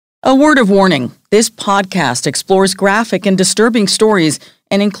A word of warning, this podcast explores graphic and disturbing stories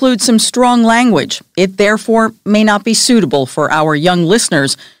and includes some strong language. It therefore may not be suitable for our young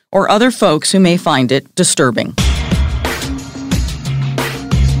listeners or other folks who may find it disturbing.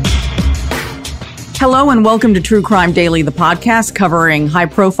 Hello and welcome to True Crime Daily, the podcast covering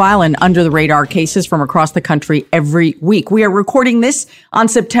high-profile and under-the-radar cases from across the country every week. We are recording this on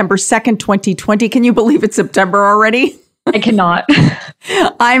September 2nd, 2020. Can you believe it's September already? I cannot.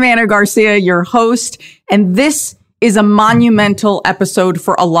 I'm Anna Garcia, your host, and this is a monumental episode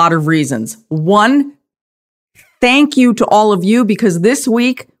for a lot of reasons. One, thank you to all of you, because this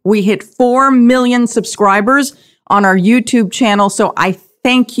week we hit 4 million subscribers on our YouTube channel. So I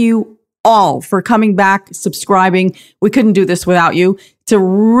thank you all for coming back, subscribing. We couldn't do this without you. It's a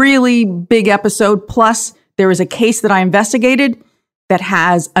really big episode. Plus, there is a case that I investigated that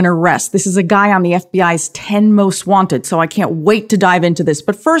has an arrest. This is a guy on the FBI's 10 most wanted, so I can't wait to dive into this.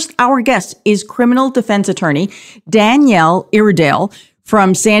 But first, our guest is criminal defense attorney Danielle Iredale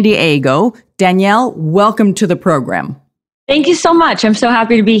from San Diego. Danielle, welcome to the program. Thank you so much. I'm so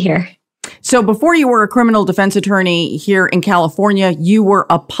happy to be here. So before you were a criminal defense attorney here in California, you were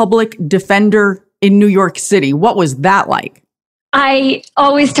a public defender in New York City. What was that like? I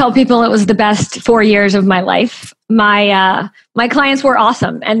always tell people it was the best 4 years of my life. My clients were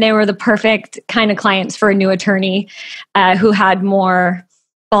awesome, and they were the perfect kind of clients for a new attorney who had more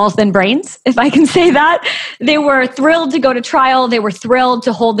balls than brains, if I can say that. They were thrilled to go to trial. They were thrilled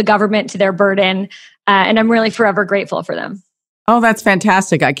to hold the government to their burden, and I'm really forever grateful for them. Oh, that's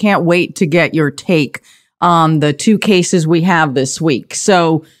fantastic. I can't wait to get your take on the two cases we have this week.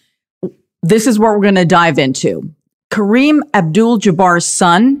 So this is what we're going to dive into. Kareem Abdul-Jabbar's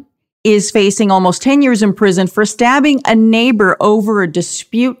son is facing almost 10 years in prison for stabbing a neighbor over a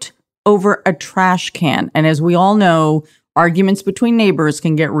dispute over a trash can. And as we all know, arguments between neighbors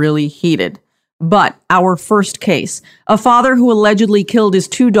can get really heated. But our first case, a father who allegedly killed his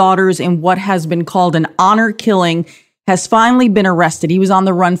two daughters in what has been called an honor killing, has finally been arrested. He was on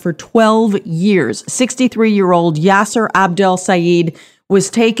the run for 12 years. 63-year-old Yasser Abdel Saeed was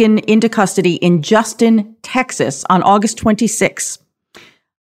taken into custody in Justin, Texas on August 26.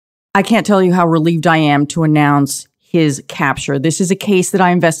 I can't tell you how relieved I am to announce his capture. This is a case that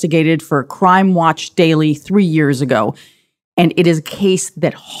I investigated for Crime Watch Daily 3 years ago, and it is a case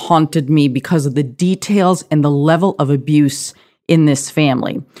that haunted me because of the details and the level of abuse in this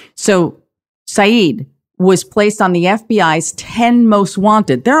family. So Saeed was placed on the FBI's 10 most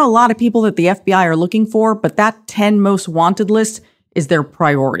wanted. There are a lot of people that the FBI are looking for, but that 10 most wanted list is their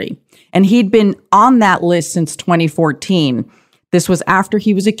priority. And he'd been on that list since 2014. This was after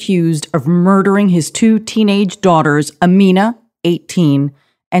he was accused of murdering his two teenage daughters, Amina, 18,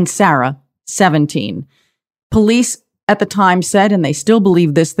 and Sarah, 17. Police at the time said, and they still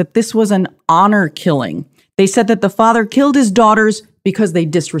believe this, that this was an honor killing. They said that the father killed his daughters because they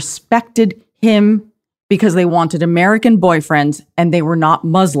disrespected him, because they wanted American boyfriends, and they were not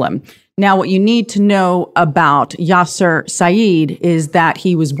Muslim. Now, what you need to know about Yasser Saeed is that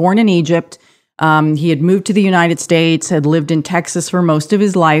he was born in Egypt. He had moved to the United States, had lived in Texas for most of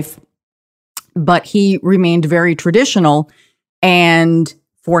his life, but he remained very traditional. And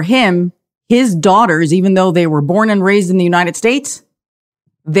for him, his daughters, even though they were born and raised in the United States,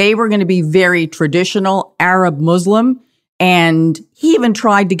 they were going to be very traditional Arab Muslim. And he even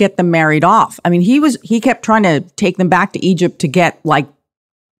tried to get them married off. I mean, he kept trying to take them back to Egypt to get a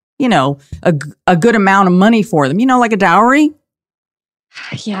good amount of money for them, like a dowry.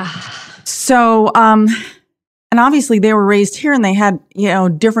 Yeah. So, and obviously they were raised here and they had,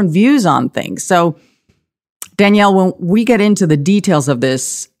 different views on things. So, Danielle, when we get into the details of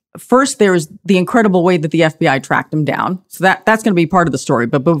this, first, there's the incredible way that the FBI tracked him down. So that's going to be part of the story.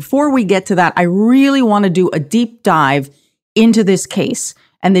 But before we get to that, I really want to do a deep dive into this case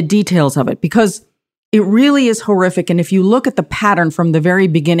and the details of it, because it really is horrific. And if you look at the pattern from the very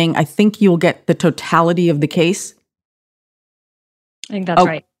beginning, I think you'll get the totality of the case. I think that's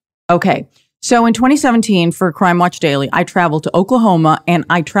right. Okay. So in 2017, for Crime Watch Daily, I traveled to Oklahoma and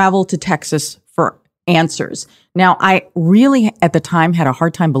I traveled to Texas for answers. Now, I really, at the time, had a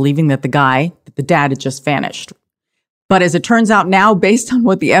hard time believing that the dad had just vanished. But as it turns out now, based on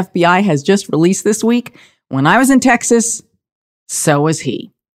what the FBI has just released this week, when I was in Texas, so was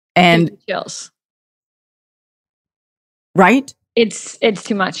he. And chills. Right? It's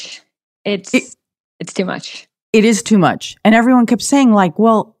too much. It's too much. It is too much. And everyone kept saying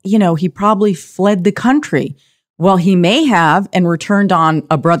well, he probably fled the country. Well, he may have and returned on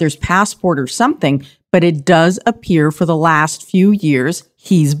a brother's passport or something, but it does appear for the last few years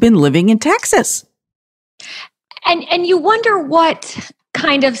he's been living in Texas. And you wonder what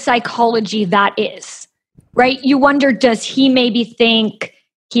kind of psychology that is, right? You wonder, does he maybe think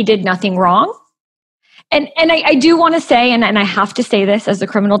he did nothing wrong? And I do want to say, and I have to say this as a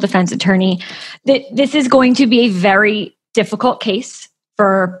criminal defense attorney, that this is going to be a very difficult case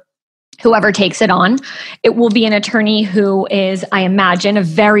for whoever takes it on. It will be an attorney who is, I imagine, a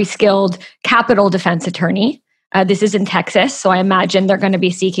very skilled capital defense attorney. This is in Texas, so I imagine they're going to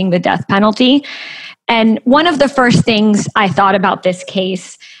be seeking the death penalty. And one of the first things I thought about this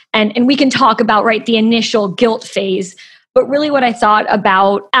case, and we can talk about, right, the initial guilt phase, but really what I thought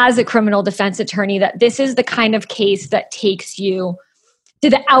about as a criminal defense attorney, that this is the kind of case that takes you to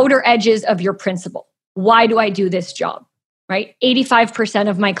the outer edges of your principle. Why do I do this job, right? 85%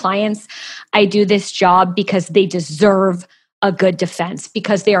 of my clients, I do this job because they deserve a good defense,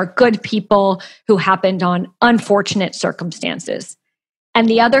 because they are good people who happened on unfortunate circumstances. And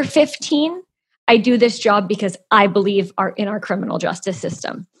the other 15, I do this job because I believe are in our criminal justice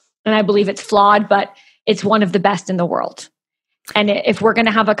system. And I believe it's flawed, but it's one of the best in the world. And if we're going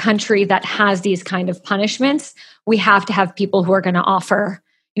to have a country that has these kind of punishments, we have to have people who are going to offer,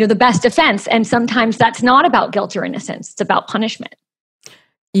 the best defense. And sometimes that's not about guilt or innocence. It's about punishment.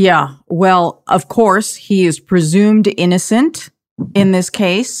 Yeah. Well, of course, he is presumed innocent in this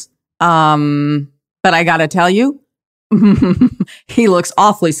case. But I got to tell you, he looks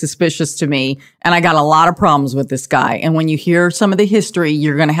awfully suspicious to me, and I got a lot of problems with this guy. And when you hear some of the history,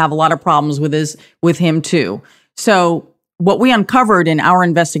 you're going to have a lot of problems with him too. So what we uncovered in our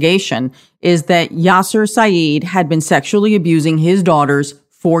investigation is that Yasser Saeed had been sexually abusing his daughters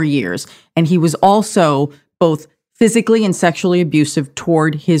for years, and he was also both physically and sexually abusive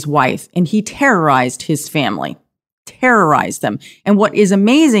toward his wife, and he terrorized his family, terrorized them. And what is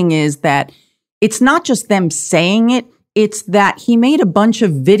amazing is that it's not just them saying it, it's that he made a bunch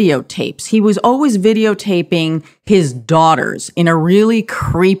of videotapes. He was always videotaping his daughters in a really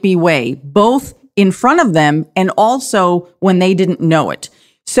creepy way, both in front of them and also when they didn't know it.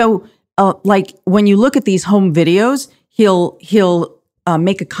 So, like when you look at these home videos, he'll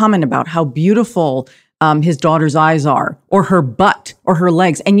make a comment about how beautiful his daughter's eyes are, or her butt, or her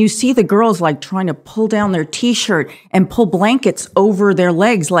legs. And you see the girls like trying to pull down their t-shirt and pull blankets over their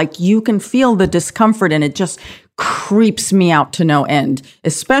legs. Like you can feel the discomfort, and it just creeps me out to no end,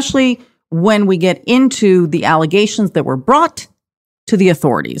 especially when we get into the allegations that were brought to the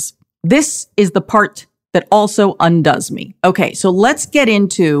authorities. This is the part that also undoes me. Okay, so let's get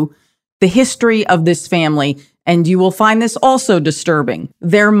into the history of this family, and you will find this also disturbing.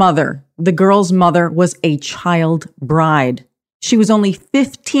 Their mother, the girl's mother, was a child bride. She was only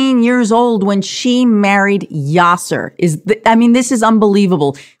 15 years old when she married Yasser. This is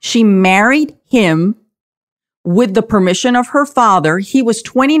unbelievable. She married him with the permission of her father. He was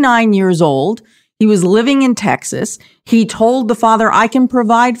 29 years old. He was living in Texas. He told the father, I can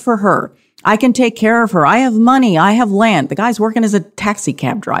provide for her. I can take care of her. I have money. I have land. The guy's working as a taxi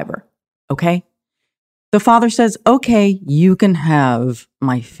cab driver. Okay. The father says, okay, you can have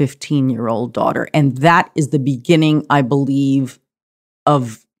my 15-year-old daughter. And that is the beginning, I believe,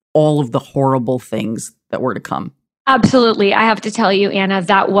 of all of the horrible things that were to come. Absolutely. I have to tell you, Anna,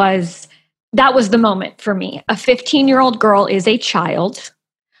 that was the moment for me. A 15-year-old girl is a child.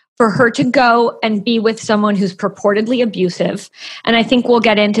 For her to go and be with someone who's purportedly abusive, and I think we'll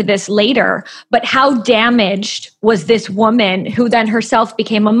get into this later, but how damaged was this woman who then herself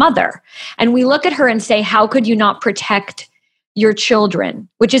became a mother? And we look at her and say, how could you not protect your children?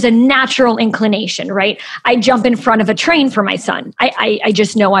 Which is a natural inclination, right? I jump in front of a train for my son. I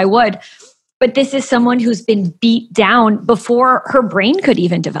just know I would. But this is someone who's been beat down before her brain could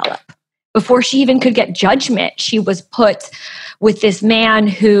even develop. Before she even could get judgment, she was put with this man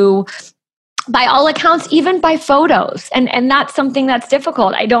who, by all accounts, even by photos, and that's something that's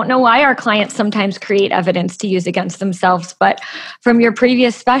difficult. I don't know why our clients sometimes create evidence to use against themselves, but from your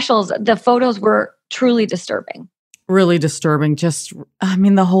previous specials, the photos were truly disturbing. Really disturbing.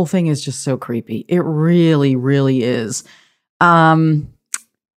 The whole thing is just so creepy. It really, really is.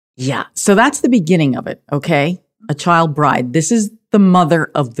 Yeah. So that's the beginning of it. Okay. A child bride. This is the mother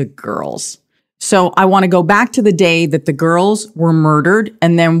of the girls. So I want to go back to the day that the girls were murdered,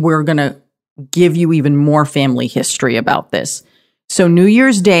 and then we're going to give you even more family history about this. So New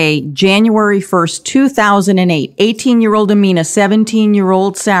Year's Day, January 1st, 2008, 18-year-old Amina,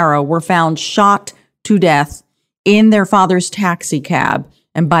 17-year-old Sarah were found shot to death in their father's taxi cab.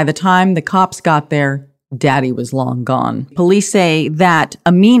 And by the time the cops got there, Daddy was long gone. Police say that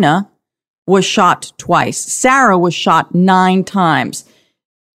Amina was shot twice. Sarah was shot 9 times.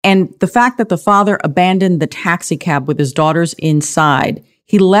 And the fact that the father abandoned the taxi cab with his daughters inside,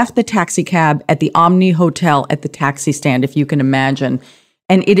 he left the taxi cab at the Omni Hotel at the taxi stand, if you can imagine.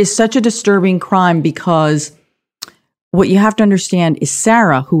 And it is such a disturbing crime because what you have to understand is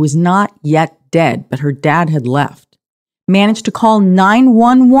Sarah, who was not yet dead, but her dad had left, managed to call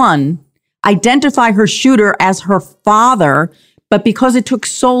 911, identify her shooter as her father, but because it took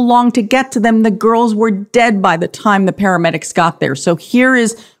so long to get to them, the girls were dead by the time the paramedics got there. So here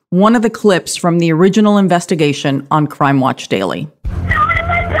is one of the clips from the original investigation on Crime Watch Daily.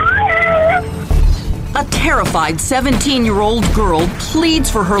 A terrified 17-year-old girl pleads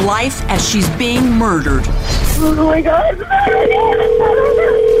for her life as she's being murdered. Oh my God.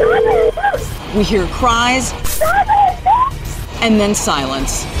 We hear cries and then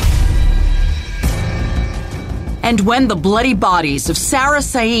silence. And when the bloody bodies of Sarah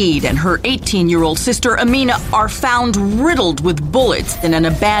Saeed and her 18-year-old sister Amina are found riddled with bullets in an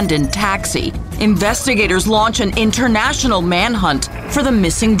abandoned taxi, investigators launch an international manhunt for the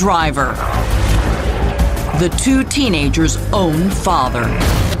missing driver, the two teenagers' own father.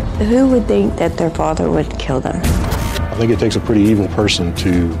 Who would think that their father would kill them? I think it takes a pretty evil person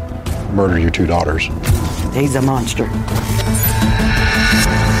to murder your two daughters. He's a monster.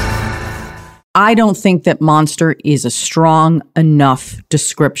 I don't think that monster is a strong enough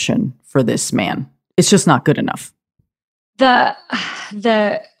description for this man. It's just not good enough. The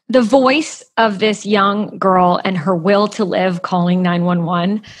voice of this young girl and her will to live calling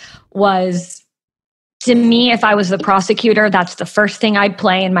 911 was, to me, if I was the prosecutor, that's the first thing I'd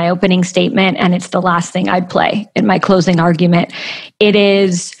play in my opening statement, and it's the last thing I'd play in my closing argument. It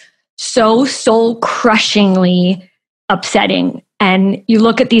is so soul-crushingly upsetting. And you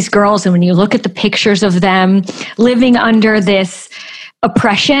look at these girls, and when you look at the pictures of them living under this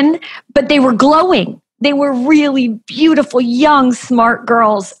oppression, but they were glowing. They were really beautiful, young, smart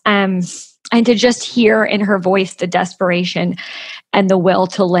girls. And to just hear in her voice the desperation and the will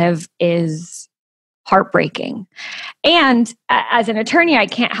to live is heartbreaking. And as an attorney, I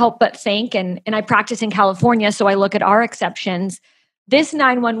can't help but think, and I practice in California, so I look at our exceptions, this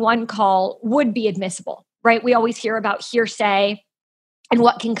 911 call would be admissible, right? We always hear about hearsay and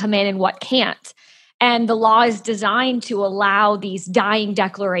what can come in and what can't. And the law is designed to allow these dying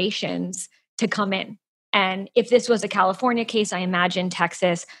declarations to come in. And if this was a California case, I imagine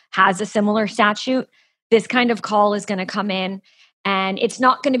Texas has a similar statute. This kind of call is going to come in, and it's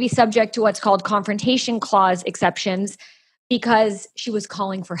not going to be subject to what's called confrontation clause exceptions because she was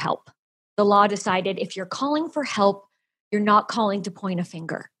calling for help. The law decided if you're calling for help, you're not calling to point a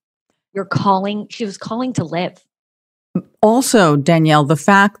finger. She was calling to live. Also, Danielle, the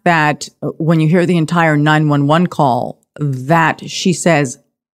fact that when you hear the entire 911 call, that she says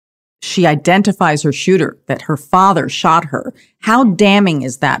she identifies her shooter, that her father shot her. How damning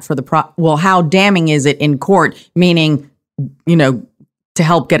is that for how damning is it in court, meaning, to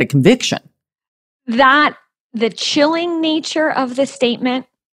help get a conviction? That the chilling nature of the statement,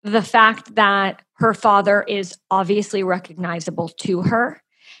 the fact that her father is obviously recognizable to her.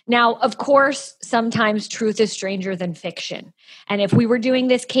 Now, of course, sometimes truth is stranger than fiction. And if we were doing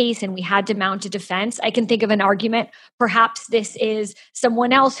this case and we had to mount a defense, I can think of an argument. Perhaps this is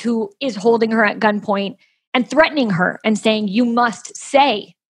someone else who is holding her at gunpoint and threatening her and saying, you must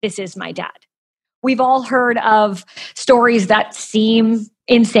say, this is my dad. We've all heard of stories that seem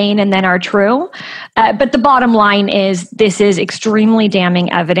insane and then are true. But the bottom line is this is extremely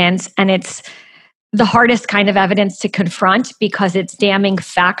damning evidence, and it's the hardest kind of evidence to confront because it's damning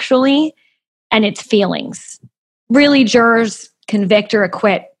factually and it's feelings. Really, jurors convict or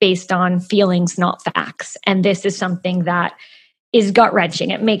acquit based on feelings, not facts. And this is something that is gut-wrenching.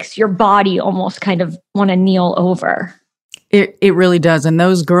 It makes your body almost kind of want to kneel over. It really does. And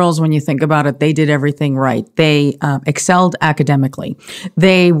those girls, when you think about it, they did everything right. They excelled academically.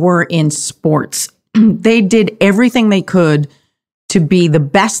 They were in sports. They did everything they could to be the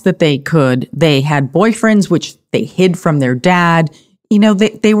best that they could. They had boyfriends, which they hid from their dad.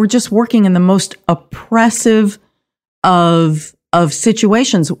 They were just working in the most oppressive of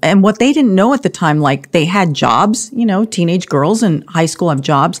situations. And what they didn't know at the time, like they had jobs, teenage girls in high school have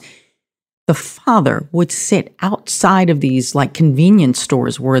jobs. The father would sit outside of these like convenience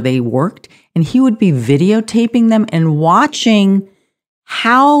stores where they worked, and he would be videotaping them and watching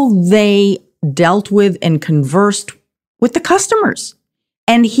how they dealt with and conversed with the customers.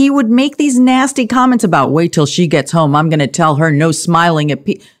 And he would make these nasty comments about, wait till she gets home, I'm going to tell her no smiling at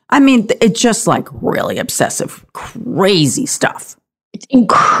people. I mean, it's just like really obsessive, crazy stuff. It's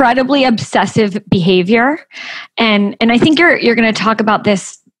incredibly obsessive behavior. And I think you're going to talk about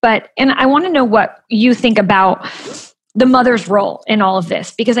this, and I want to know what you think about the mother's role in all of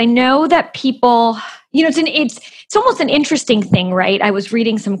this, because I know that people It's almost an interesting thing, right? I was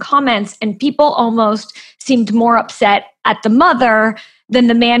reading some comments and people almost seemed more upset at the mother than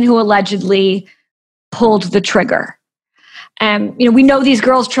the man who allegedly pulled the trigger. We know these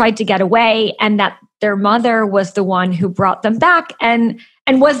girls tried to get away and that their mother was the one who brought them back, and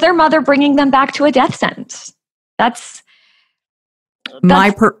was their mother bringing them back to a death sentence. That's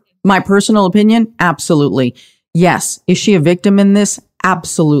my personal opinion. Absolutely. Yes. Is she a victim in this?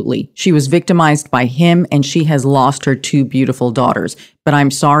 Absolutely. She was victimized by him and she has lost her 2 beautiful daughters. But I'm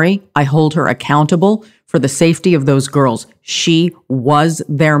sorry, I hold her accountable for the safety of those girls. She was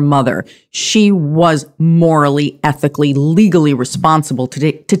their mother. She was morally, ethically, legally responsible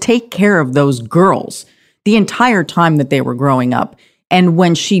to take care of those girls the entire time that they were growing up. And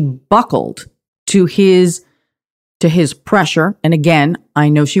when she buckled to his pressure, and again, I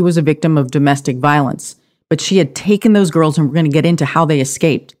know she was a victim of domestic violence, but she had taken those girls, and we're going to get into how they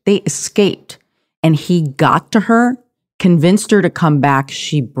escaped. They escaped, and he got to her, convinced her to come back.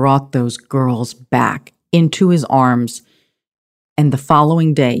 She brought those girls back into his arms, and the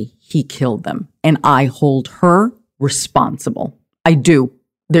following day, he killed them. And I hold her responsible. I do.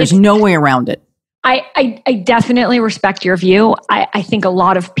 There's no way around it. I definitely respect your view. I think a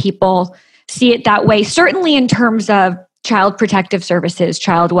lot of people see it that way, certainly in terms of child protective services,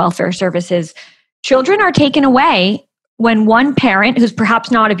 child welfare services. Children are taken away when one parent, who's perhaps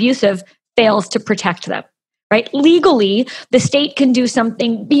not abusive, fails to protect them, right? Legally, the state can do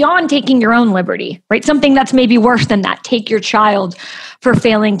something beyond taking your own liberty, right? Something that's maybe worse than that. Take your child for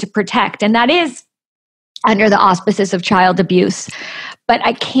failing to protect. And that is under the auspices of child abuse. But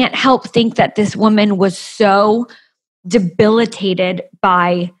I can't help think that this woman was so debilitated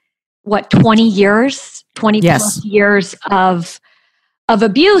by 20 years, 20 plus years of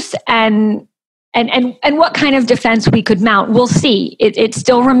abuse and what kind of defense we could mount. We'll see. It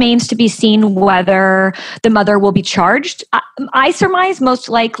still remains to be seen whether the mother will be charged. I surmise most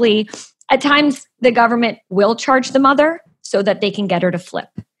likely at times the government will charge the mother so that they can get her to flip.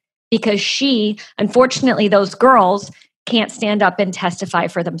 Because unfortunately, those girls can't stand up and testify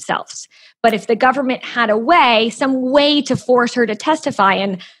for themselves. But if the government had some way to force her to testify,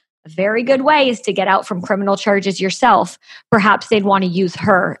 and a very good way is to get out from criminal charges yourself, perhaps they'd want to use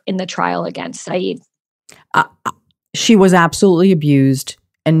her in the trial against Saeed. She was absolutely abused.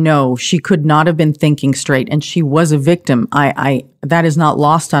 And no, she could not have been thinking straight. And she was a victim. That is not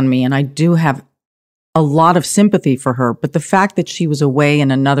lost on me. And I do have a lot of sympathy for her. But the fact that she was away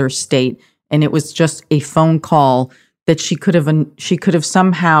in another state and it was just a phone call that she could have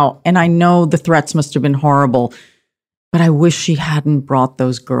somehow, and I know the threats must have been horrible, but I wish she hadn't brought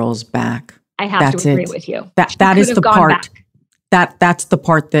those girls back. I have to agree with you. That is the part that's the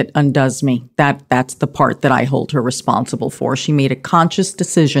part that undoes me. That's the part that I hold her responsible for. She made a conscious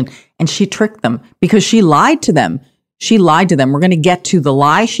decision and she tricked them because she lied to them. She lied to them. We're going to get to the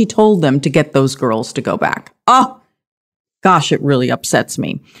lie she told them to get those girls to go back. Oh, gosh, it really upsets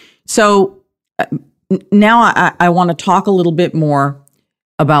me. So now I want to talk a little bit more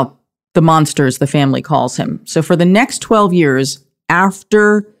about the monsters the family calls him. So for the next 12 years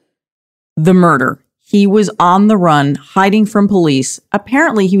after the murder, he was on the run, hiding from police.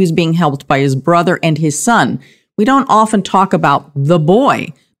 Apparently, he was being helped by his brother and his son. We don't often talk about the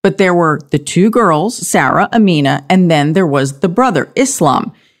boy, but there were the 2 girls, Sarah, Amina, and then there was the brother,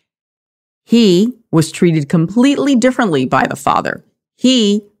 Islam. He was treated completely differently by the father.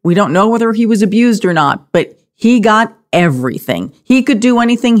 We don't know whether he was abused or not, but he got everything. He could do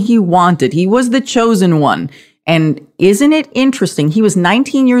anything he wanted. He was the chosen one. And isn't it interesting? He was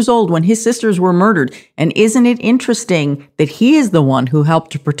 19 years old when his sisters were murdered. And isn't it interesting that he is the one who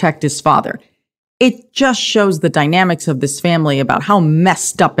helped to protect his father? It just shows the dynamics of this family about how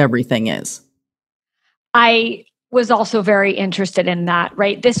messed up everything is. I was also very interested in that,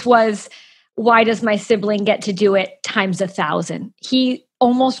 right? This was, why does my sibling get to do it times 1,000? He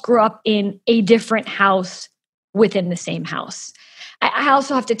almost grew up in a different house within the same house. I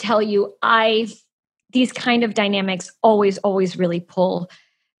also have to tell you, these kind of dynamics always really pull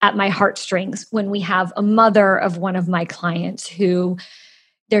at my heartstrings when we have a mother of one of my clients who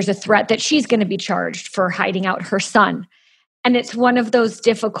there's a threat that she's going to be charged for hiding out her son. And it's one of those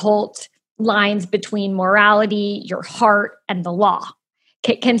difficult lines between morality, your heart, and the law.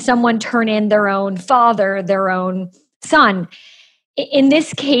 Can someone turn in their own father, their own son? In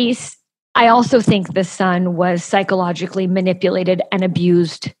this case, I also think the son was psychologically manipulated and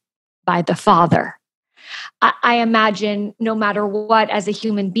abused by the father. I imagine no matter what, as a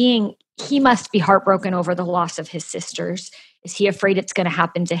human being, he must be heartbroken over the loss of his sisters. Is he afraid it's going to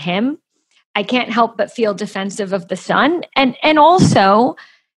happen to him? I can't help but feel defensive of the son. And also,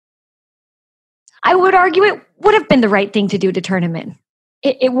 I would argue it would have been the right thing to do to turn him in.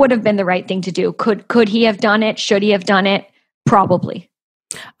 It would have been the right thing to do. Could he have done it? Should he have done it? Probably.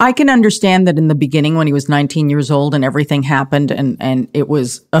 I can understand that in the beginning when he was 19 years old and everything happened and it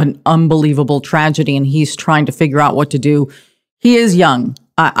was an unbelievable tragedy and he's trying to figure out what to do. He is young.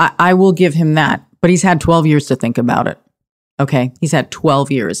 I will give him that, but he's had 12 years to think about it. Okay, he's had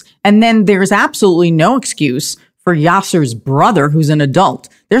 12 years. And then there's absolutely no excuse for Yasser's brother, who's an adult.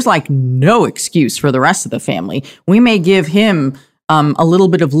 There's like no excuse for the rest of the family. We may give him a little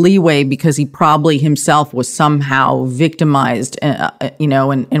bit of leeway because he probably himself was somehow victimized,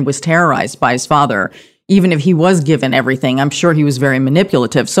 and was terrorized by his father. Even if he was given everything, I'm sure he was very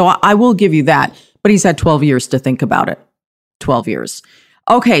manipulative. So I will give you that. But he's had 12 years to think about it. 12 years.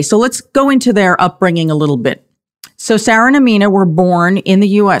 Okay, so let's go into their upbringing a little bit. So Sarah and Amina were born in the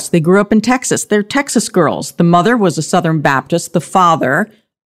U.S. They grew up in Texas. They're Texas girls. The mother was a Southern Baptist. The father,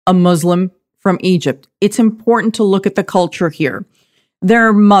 a Muslim from Egypt. It's important to look at the culture here.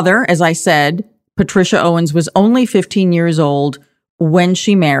 Their mother, as I said, Patricia Owens, was only 15 years old when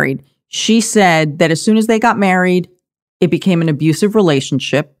she married. She said that as soon as they got married, it became an abusive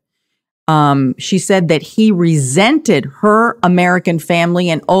relationship. She said that he resented her American family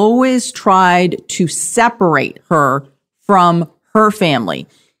and always tried to separate her from her family.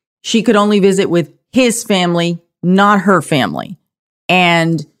 She could only visit with his family, not her family.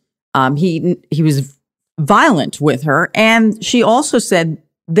 And he was violent with her. And she also said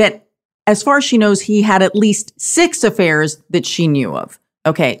that as far as she knows, he had at least 6 affairs that she knew of.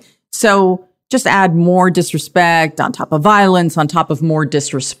 Okay, so just add more disrespect on top of violence, on top of more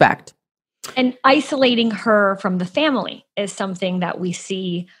disrespect. And isolating her from the family is something that we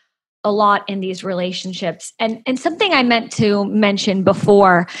see a lot in these relationships. And something I meant to mention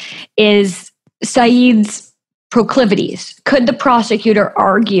before is Saeed's proclivities. Could the prosecutor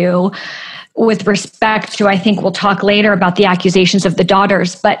argue with respect to, I think we'll talk later about the accusations of the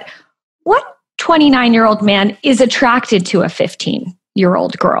daughters, but what 29-year-old man is attracted to a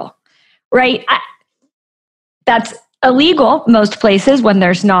 15-year-old girl, right? That's illegal most places when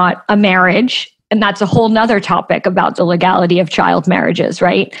there's not a marriage. And that's a whole nother topic about the legality of child marriages,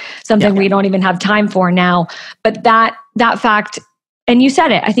 right? Something we don't even have time for now. But that fact, and you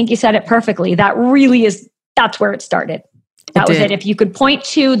said it, I think you said it perfectly. That really is, that's where it started. That was it. If you could point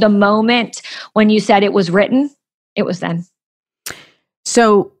to the moment when you said it was written, it was then.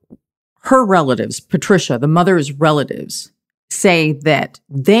 So her relatives, Patricia, the mother's relatives, say that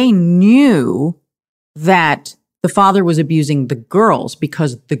they knew that the father was abusing the girls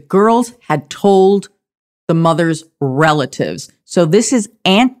because the girls had told the mother's relatives. So this is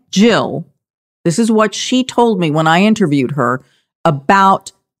Aunt Jill. This is what she told me when I interviewed her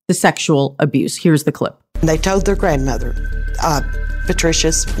about the sexual abuse. Here's the clip. They told their grandmother,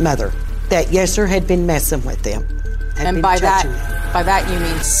 Patricia's mother, that Yasser had been messing with them. And by that you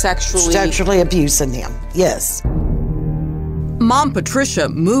mean sexually abusing them, yes. Mom Patricia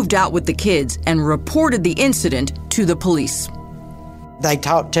moved out with the kids and reported the incident to the police. They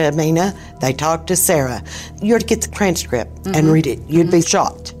talked to Amina, they talked to Sarah. You ought to get the transcript and read it. You'd be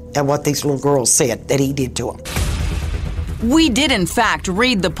shocked at what these little girls said that he did to them. We did, in fact,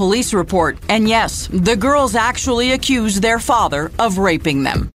 read the police report. And yes, the girls actually accused their father of raping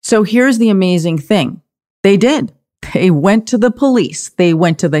them. So here's the amazing thing. They did. They went to the police. They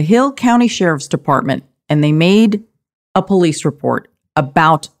went to the Hill County Sheriff's Department and they made a police report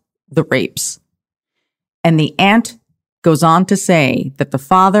about the rapes. And the aunt goes on to say that the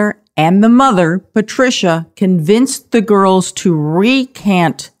father and the mother, Patricia, convinced the girls to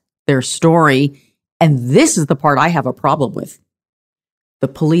recant their story. And this is the part I have a problem with. The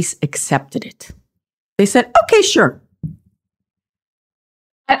police accepted it. They said, okay, sure.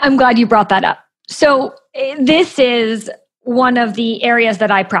 I'm glad you brought that up. So this is one of the areas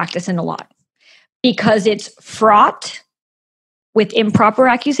that I practice in a lot because it's fraught with improper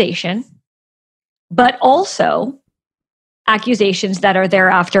accusation, but also accusations that are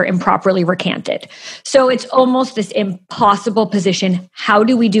thereafter improperly recanted. So it's almost this impossible position. How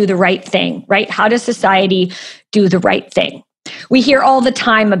do we do the right thing, right? How does society do the right thing? We hear all the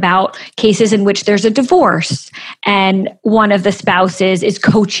time about cases in which there's a divorce and one of the spouses is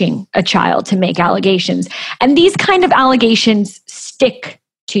coaching a child to make allegations. And these kind of allegations stick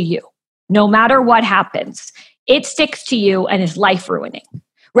to you. No matter what happens, it sticks to you and is life ruining.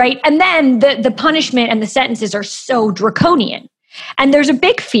 Right. And then the punishment and the sentences are so draconian. And there's a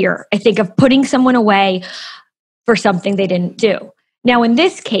big fear, I think, of putting someone away for something they didn't do. Now, in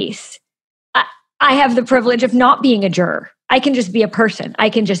this case, I have the privilege of not being a juror. I can just be a person. I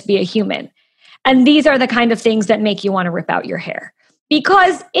can just be a human. And these are the kind of things that make you want to rip out your hair.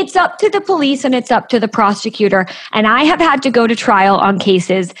 because it's up to the police and it's up to the prosecutor. And I have had to go to trial on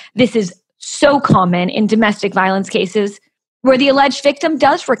cases. This is so common in domestic violence cases where the alleged victim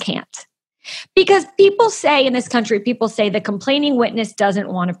does recant. Because people say in this country, the complaining witness doesn't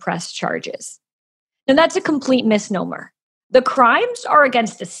want to press charges. And that's a complete misnomer. The crimes are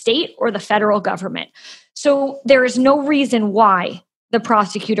against the state or the federal government. So there is no reason why the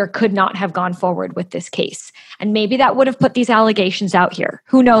prosecutor could not have gone forward with this case. And maybe that would have put these allegations out here.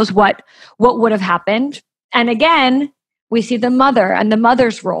 Who knows what would have happened? And again, we see the mother and the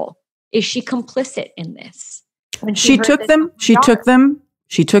mother's role. Is she complicit in this? She took them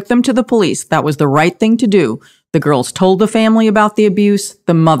to the police. That was the right thing to do. The girls told the family about the abuse.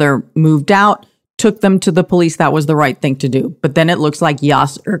 The mother moved out, took them to the police. That was the right thing to do. But then it looks like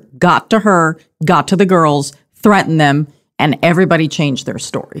Yasser got to her, got to the girls, threatened them, and everybody changed their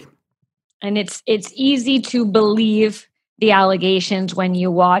story. And it's easy to believe the allegations when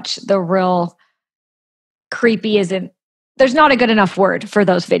you watch the real creepy there's not a good enough word for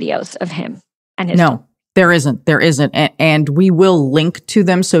those videos of him and his No, there isn't. And we will link to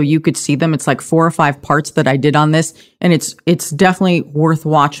them so you could see them. It's like 4 or 5 parts that I did on this. And it's definitely worth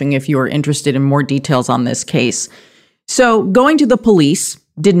watching if you are interested in more details on this case. So going to the police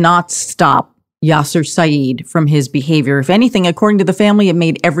did not stop Yasser Saeed from his behavior. If anything, according to the family, it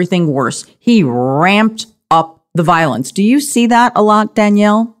made everything worse. He ramped up the violence. Do you see that a lot,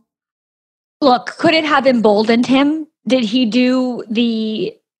 Danielle? Look, could it have emboldened him? Did he do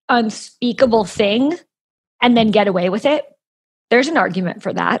the unspeakable thing and then get away with it? There's an argument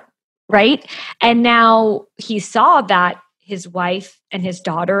for that, right? And now he saw that his wife and his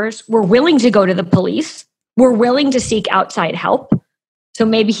daughters were willing to go to the police, were willing to seek outside help. So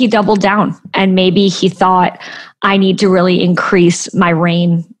maybe he doubled down and maybe he thought, I need to really increase my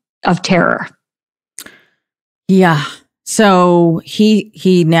reign of terror. Yeah. So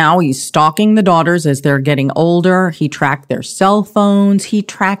he's stalking the daughters as they're getting older. He tracked their cell phones. He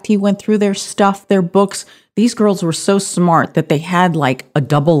went through their stuff, their books. These girls were so smart that they had like a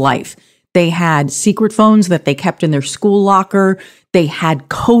double life. They had secret phones that they kept in their school locker. They had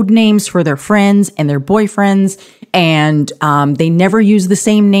code names for their friends and their boyfriends. And they never used the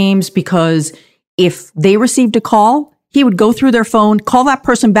same names because if they received a call, he would go through their phone, call that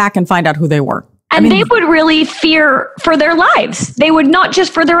person back and find out who they were. And they would really fear for their lives. They would not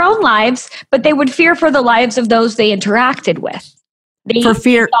just for their own lives, but they would fear for the lives of those they interacted with. They for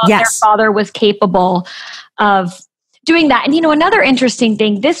fear, thought yes. Their father was capable of doing that. And, another interesting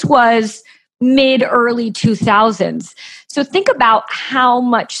thing, this was mid-early 2000s. So think about how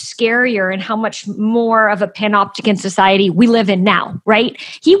much scarier and how much more of a panopticon society we live in now, right?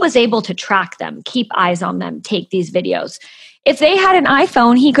 He was able to track them, keep eyes on them, take these videos. If they had an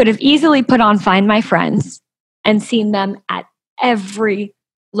iPhone, he could have easily put on Find My Friends and seen them at every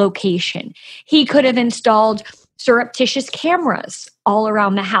location. He could have installed surreptitious cameras all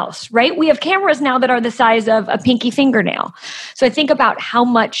around the house, right? We have cameras now that are the size of a pinky fingernail. So I think about how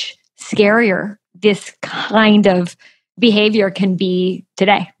much scarier this kind of behavior can be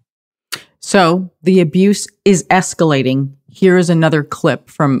today. So the abuse is escalating. Here is another clip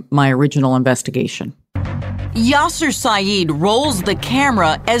from my original investigation. Yasser Saeed rolls the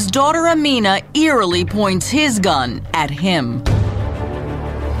camera as daughter Amina eerily points his gun at him.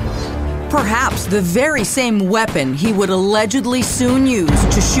 Perhaps the very same weapon he would allegedly soon use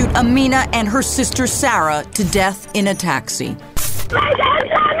to shoot Amina and her sister Sarah to death in a taxi.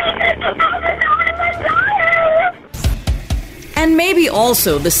 And maybe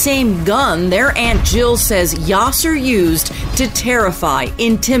also the same gun their Aunt Jill says Yasser used to terrify,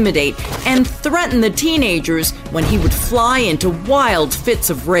 intimidate, and threaten the teenagers when he would fly into wild fits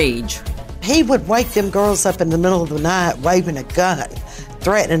of rage. He would wake them girls up in the middle of the night waving a gun,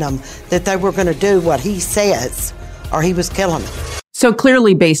 threatening them that they were going to do what he says or he was killing them. So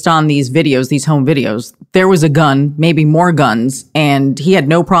clearly based on these videos, these home videos, there was a gun, maybe more guns, and he had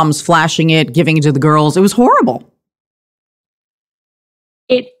no problems flashing it, giving it to the girls. It was horrible.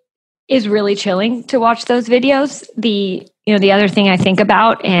 It is really chilling to watch those videos. The other thing I think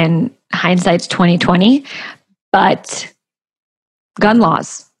about, and hindsight's 2020, but gun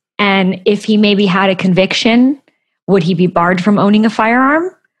laws. And if he maybe had a conviction, would he be barred from owning a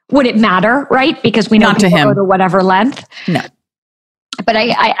firearm? Would it matter, right? Because we know Not to him. go to whatever length. No. But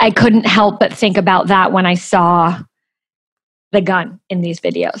I couldn't help but think about that when I saw the gun in these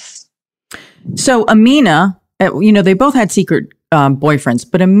videos. So Amina, they both had secret boyfriends,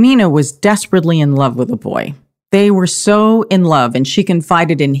 but Amina was desperately in love with a boy. They were so in love, and she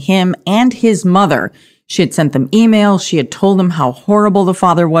confided in him and his mother. She had sent them emails. She had told them how horrible the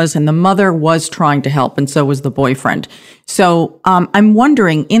father was, and the mother was trying to help, and so was the boyfriend. So I'm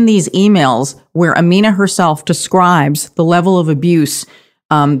wondering, in these emails where Amina herself describes the level of abuse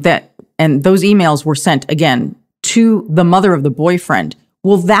and those emails were sent, again, to the mother of the boyfriend,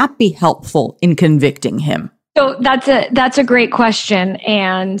 will that be helpful in convicting him? So that's a great question,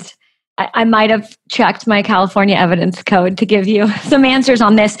 and I might have checked my California evidence code to give you some answers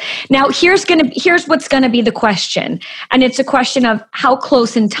on this. Now, here's what's going to be the question. And it's a question of how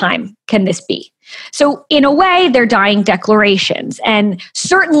close in time can this be? So in a way, they're dying declarations. And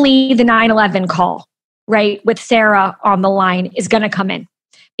certainly the 9/11 call, right, with Sarah on the line is going to come in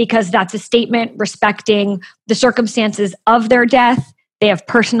because that's a statement respecting the circumstances of their death. They have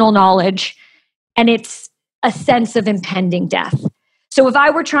personal knowledge, and it's a sense of impending death. So if I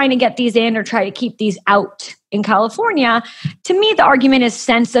were trying to get these in or try to keep these out in California, to me, the argument is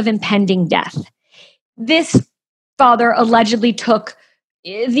sense of impending death. This father allegedly took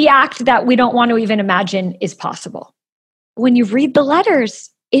the act that we don't want to even imagine is possible. When you read the letters,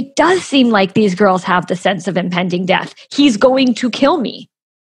 it does seem like these girls have the sense of impending death. He's going to kill me.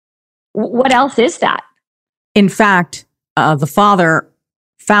 What else is that? In fact, the father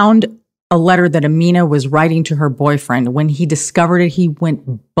found a letter that Amina was writing to her boyfriend. When he discovered it, he went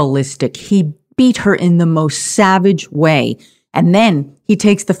ballistic. He beat her in the most savage way. And then he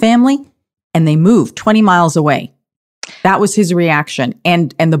takes the family and they move 20 miles away. That was his reaction.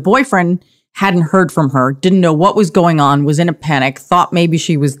 And the boyfriend hadn't heard from her, didn't know what was going on, was in a panic, thought maybe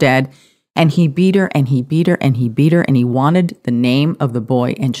she was dead. And he beat her and he beat her and he beat her and he wanted the name of the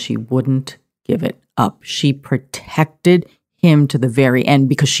boy and she wouldn't give it up. She protected him to the very end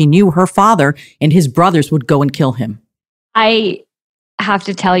because she knew her father and his brothers would go and kill him. I have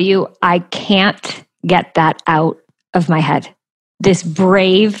to tell you, I can't get that out of my head. This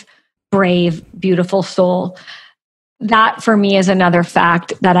brave, beautiful soul. That for me is another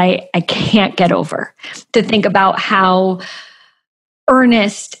fact that I can't get over. To think about how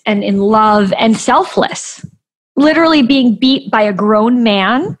earnest and in love and selfless, literally being beat by a grown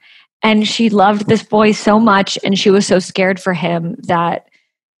man. And she loved this boy so much, and she was so scared for him that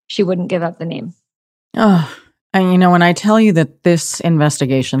she wouldn't give up the name. Oh, and when I tell you that this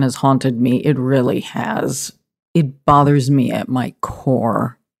investigation has haunted me, it really has. It bothers me at my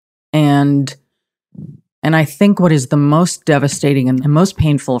core. And I think what is the most devastating and most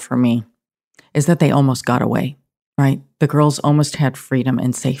painful for me is that they almost got away, right? The girls almost had freedom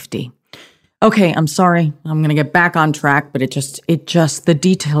and safety. Okay, I'm sorry. I'm going to get back on track, but it just, the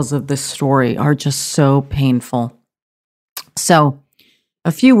details of this story are just so painful. So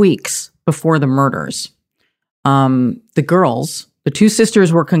a few weeks before the murders, the girls, the two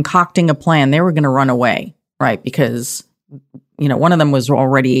sisters were concocting a plan. They were going to run away, right? Because, one of them was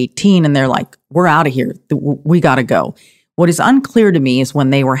already 18 and they're like, we're out of here. We got to go. What is unclear to me is when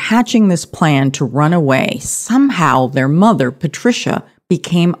they were hatching this plan to run away, somehow their mother, Patricia,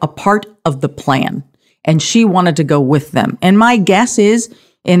 became a part of the plan, and she wanted to go with them. And my guess is,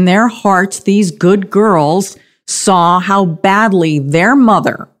 in their hearts, these good girls saw how badly their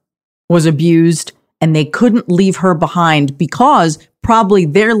mother was abused, and they couldn't leave her behind because probably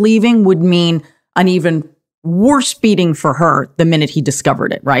their leaving would mean an even worse beating for her the minute he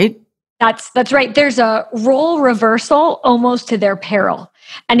discovered it, right? That's right. There's a role reversal almost to their peril.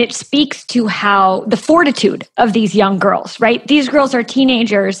 And it speaks to how the fortitude of these young girls, right? These girls are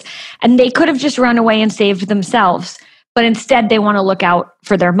teenagers and they could have just run away and saved themselves, but instead they want to look out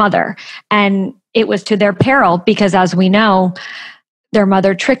for their mother. And it was to their peril because, as we know, their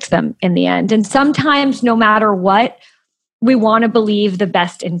mother tricked them in the end. And sometimes, no matter what, we want to believe the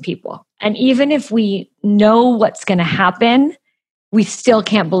best in people. And even if we know what's going to happen, we still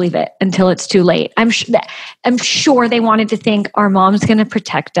can't believe it until it's too late. I'm sure they wanted to think our mom's going to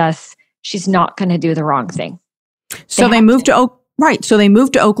protect us. She's not going to do the wrong thing. So they moved to So they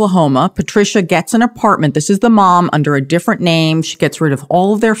moved to Oklahoma. Patricia gets an apartment. This is the mom under a different name. She gets rid of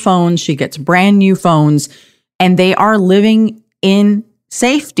all of their phones. She gets brand new phones, and they are living in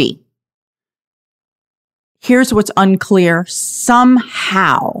safety. Here's what's unclear.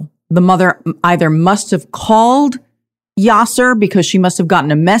 Somehow the mother either must have called Yasser because she must have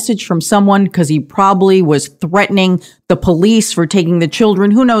gotten a message from someone because he probably was threatening the police for taking the children.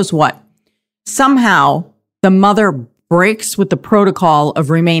 Who knows what? Somehow the mother breaks with the protocol of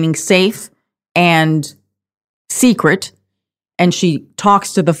remaining safe and secret, and she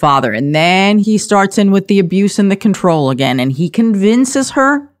talks to the father. And then he starts in with the abuse and the control again, and he convinces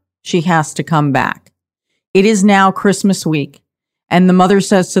her she has to come back. It is now Christmas week, and the mother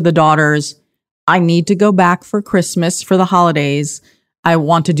says to the daughters, I need to go back for Christmas, for the holidays. I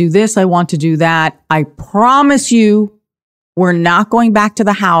want to do this. I want to do that. I promise you, we're not going back to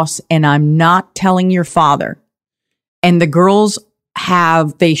the house, and I'm not telling your father. And the girls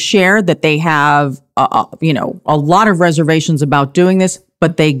they share that they have, a lot of reservations about doing this,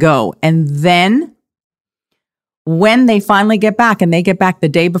 but they go. And then when they finally get back, and they get back the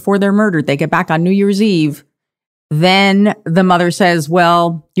day before they're murdered, they get back on New Year's Eve, then the mother says,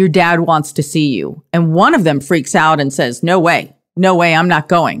 well, your dad wants to see you. And one of them freaks out and says, no way, I'm not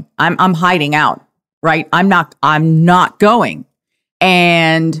going. I'm hiding out, right? I'm not going.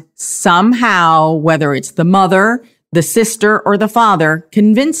 And somehow, whether it's the mother, the sister, or the father,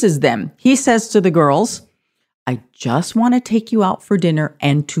 convinces them. He says to the girls, I just want to take you out for dinner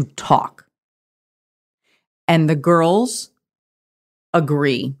and to talk. And the girls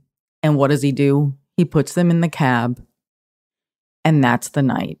agree. And what does he do? He puts them in the cab. And that's the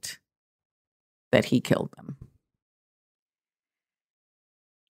night that he killed them.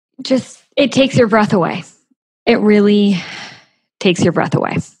 It takes your breath away. It really takes your breath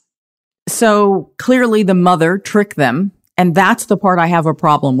away. So clearly the mother tricked them. And that's the part I have a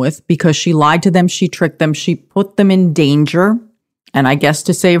problem with, because she lied to them. She tricked them. She put them in danger. And I guess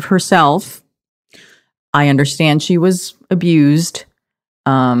to save herself. I understand she was abused.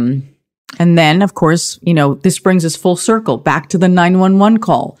 And then, of course, this brings us full circle back to the 911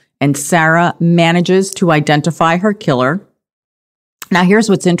 call. And Sarah manages to identify her killer. Now, here's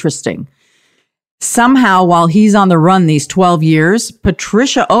what's interesting. Somehow, while he's on the run these 12 years,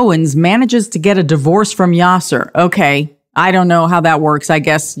 Patricia Owens manages to get a divorce from Yasser. Okay, I don't know how that works. I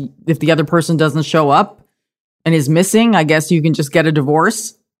guess if the other person doesn't show up and is missing, I guess you can just get a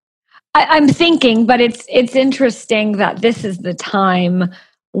divorce. I'm thinking, but it's interesting that this is the time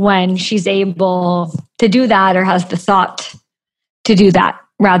when she's able to do that, or has the thought to do that,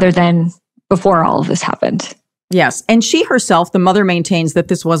 rather than before all of this happened. Yes. And she herself, the mother, maintains that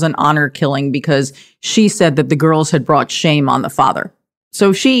this was an honor killing because she said that the girls had brought shame on the father.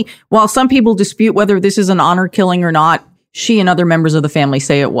 So while some people dispute whether this is an honor killing or not, she and other members of the family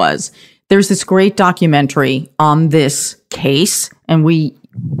say it was. There's this great documentary on this case, and we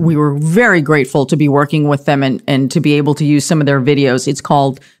were very grateful to be working with them and to be able to use some of their videos. It's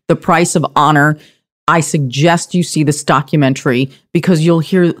called The Price of Honor. I suggest you see this documentary because you'll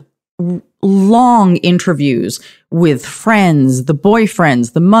hear long interviews with friends, the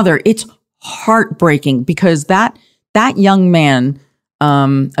boyfriends, the mother. It's heartbreaking because that young man,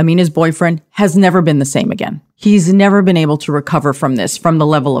 Amina's boyfriend, has never been the same again. He's never been able to recover from this, from the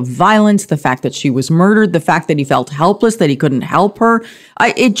level of violence, the fact that she was murdered, the fact that he felt helpless, that he couldn't help her.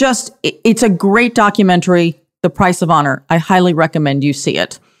 It's a great documentary, The Price of Honor. I highly recommend you see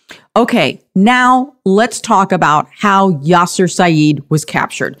it. Okay, now let's talk about how Yasser Saeed was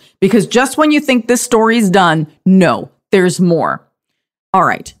captured. Because just when you think this story's done, no, there's more. All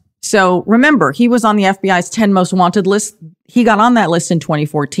right. So remember, he was on the FBI's 10 most wanted list. He got on that list in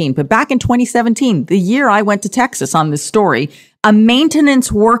 2014. But back in 2017, the year I went to Texas on this story, a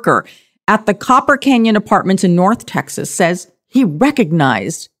maintenance worker at the Copper Canyon Apartments in North Texas says he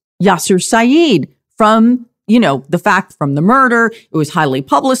recognized Yasser Saeed from the fact from the murder. It was highly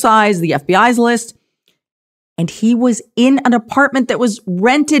publicized, the FBI's list. And he was in an apartment that was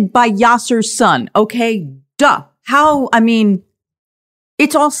rented by Yasser's son. Okay, duh.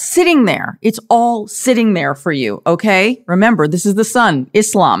 It's all sitting there. It's all sitting there for you, okay? Remember, this is the son,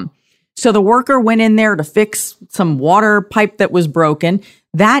 Islam. So the worker went in there to fix some water pipe that was broken.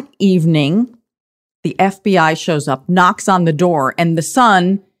 That evening, the FBI shows up, knocks on the door, and the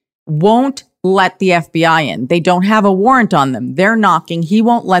son won't let the FBI in. They don't have a warrant on them. They're knocking. He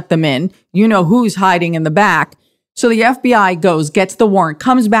won't let them in. You know who's hiding in the back. So the FBI goes, gets the warrant,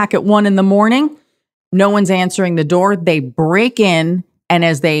 comes back at 1 a.m. No one's answering the door. They break in. And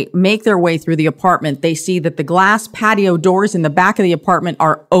as they make their way through the apartment, they see that the glass patio doors in the back of the apartment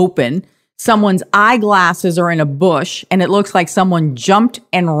are open. Someone's eyeglasses are in a bush, and it looks like someone jumped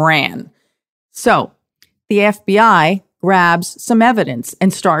and ran. So the FBI grabs some evidence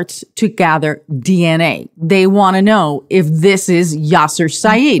and starts to gather DNA. They want to know if this is Yasser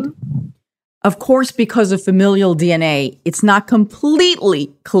Saeed. Of course, because of familial DNA, it's not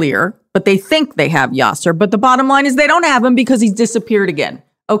completely clear, but they think they have Yasser. But the bottom line is they don't have him because he's disappeared again.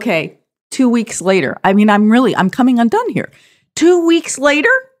 Okay, 2 weeks later. I'm coming undone here. 2 weeks later,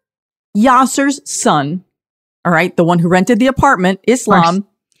 Yasser's son, all right, the one who rented the apartment, Islam,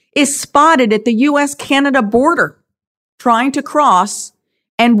 is spotted at the U.S.-Canada border trying to cross.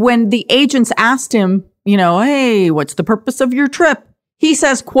 And when the agents asked him, hey, what's the purpose of your trip? He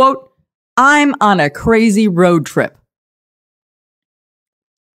says, quote, I'm on a crazy road trip.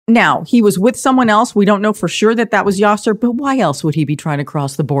 Now, he was with someone else. We don't know for sure that was Yasser, but why else would he be trying to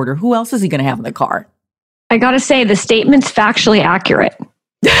cross the border? Who else is he going to have in the car? I got to say, the statement's factually accurate.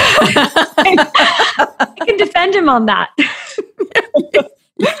 I can defend him on that.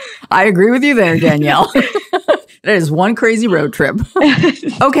 I agree with you there, Danielle. That is one crazy road trip.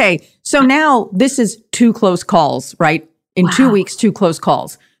 Okay, so now this is 2 close calls, right? In 2 weeks, 2 close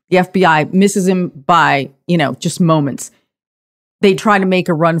calls. The FBI misses him by, just moments. They try to make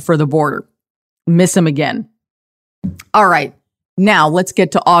a run for the border, miss him again. All right, now let's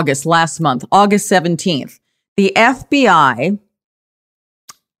get to August, last month, August 17th. The FBI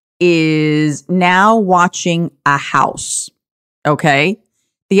is now watching a house, okay?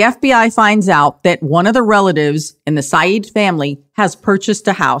 The FBI finds out that one of the relatives in the Saeed family has purchased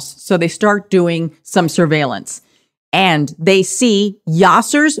a house, so they start doing some surveillance. And they see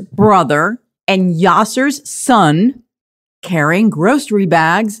Yasser's brother and Yasser's son carrying grocery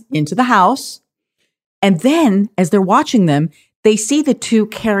bags into the house. And then, as they're watching them, they see the two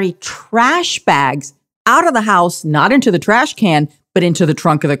carry trash bags out of the house, not into the trash can, but into the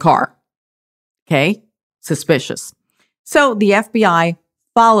trunk of the car. Okay? Suspicious. So the FBI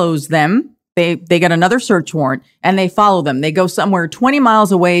follows them. They get another search warrant, and they follow them. They go somewhere 20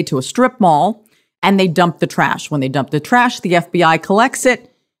 miles away to a strip mall, and they dump the trash. When they dump the trash, the FBI collects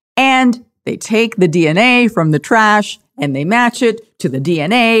it, and they take the DNA from the trash, and they match it to the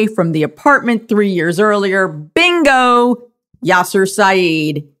DNA from the apartment 3 years earlier. Bingo! Yasser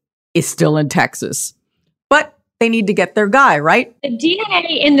Saeed is still in Texas. But they need to get their guy, right? The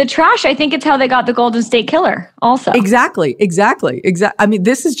DNA in the trash, I think it's how they got the Golden State Killer also. Exactly. I mean,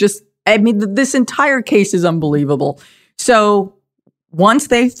 this entire case is unbelievable. So once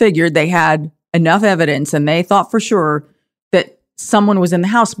they figured they had enough evidence and they thought for sure that someone was in the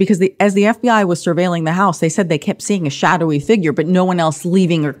house, because as the FBI was surveilling the house, they said they kept seeing a shadowy figure, but no one else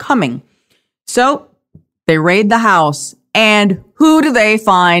leaving or coming. So they raid the house, and who do they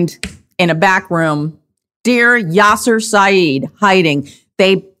find in a back room? Dear Yasser Saeed hiding.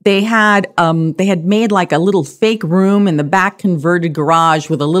 They had made like a little fake room in the back converted garage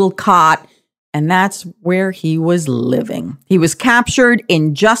with a little cot, and that's where he was living. He was captured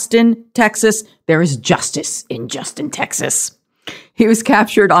in Justin, Texas. There is justice in Justin, Texas. He was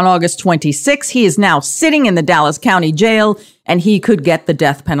captured on August 26. He is now sitting in the Dallas County Jail, and he could get the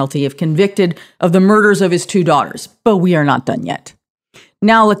death penalty if convicted of the murders of his 2 daughters. But we are not done yet.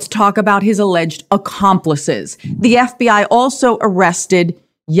 Now let's talk about his alleged accomplices. The FBI also arrested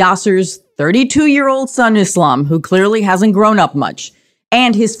Yasser's 32-year-old son, Islam, who clearly hasn't grown up much,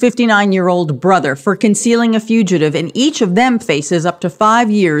 and his 59-year-old brother for concealing a fugitive, and each of them faces up to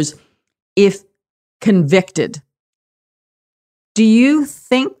 5 years if convicted. Do you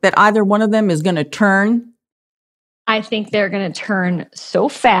think that either one of them is going to turn? I think they're going to turn so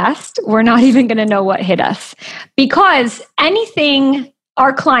fast, we're not even going to know what hit us. Because anything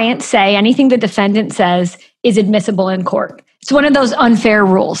our clients say, anything the defendant says is admissible in court. It's one of those unfair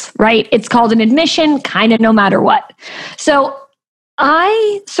rules, right? It's called an admission, kind of no matter what. So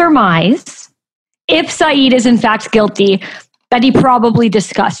I surmise if Saeed is in fact guilty, that he probably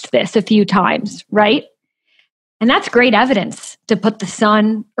discussed this a few times, right? And that's great evidence to put the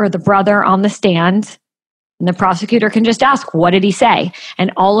son or the brother on the stand, and the prosecutor can just ask, what did he say?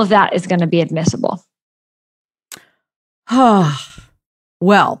 And all of that is going to be admissible.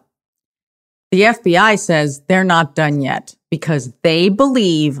 Well, the FBI says they're not done yet because they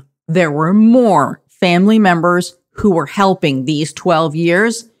believe there were more family members who were helping these 12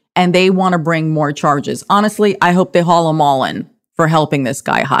 years, and they want to bring more charges. Honestly, I hope they haul them all in for helping this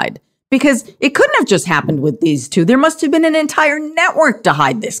guy hide, because it couldn't have just happened with these two. There must have been an entire network to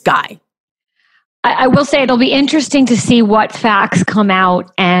hide this guy. I will say it'll be interesting to see what facts come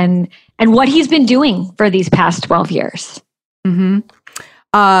out and what he's been doing for these past 12 years. Mm-hmm.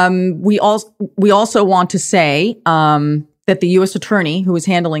 We also want to say that the U.S. attorney who is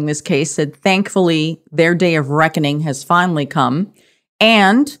handling this case said, thankfully, their day of reckoning has finally come.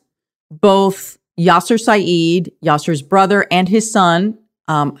 And both Yasser Saeed, Yasser's brother, and his son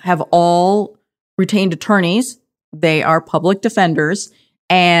have all retained attorneys. They are public defenders.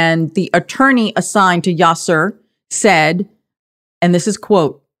 And the attorney assigned to Yasser said, and this is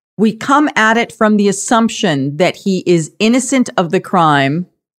quote, "We come at it from the assumption that he is innocent of the crime."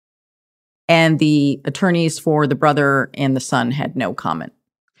 And the attorneys for the brother and the son had no comment.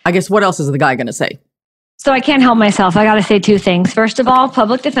 I guess what else is the guy going to say? So I can't help myself. I got to say 2 things. First of all,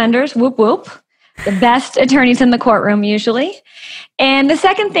 public defenders, whoop, whoop. The best attorneys in the courtroom usually. And the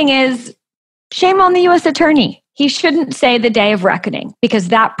second thing is, shame on the U.S. attorney. he shouldn't say the day of reckoning, because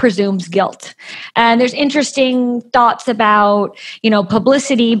that presumes guilt. And there's interesting thoughts about,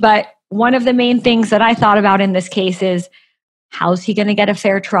 publicity, but one of the main things that I thought about in this case is, how's he going to get a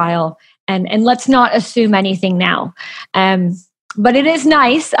fair trial? And let's not assume anything now. But it is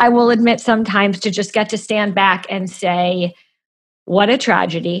nice, I will admit sometimes, to just get to stand back and say, what a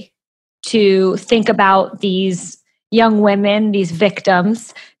tragedy, to think about these young women, these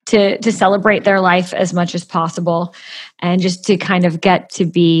victims, to celebrate their life as much as possible, and just to kind of get to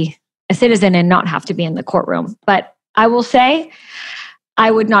be a citizen and not have to be in the courtroom. But I will say,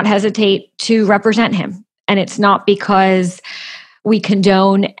 I would not hesitate to represent him. And it's not because we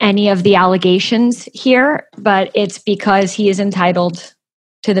condone any of the allegations here, but it's because he is entitled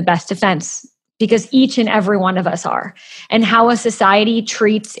to the best defense, because each and every one of us are. And how a society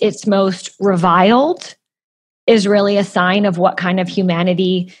treats its most reviled is really a sign of what kind of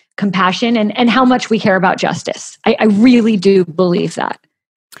humanity, compassion, and how much we care about justice. I really do believe that.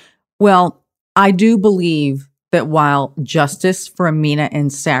 Well, I do believe that while justice for Amina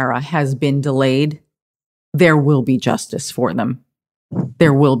and Sarah has been delayed, there will be justice for them.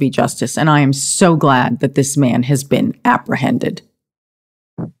 There will be justice. And I am so glad that this man has been apprehended.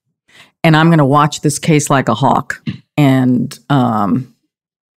 And I'm going to watch this case like a hawk. And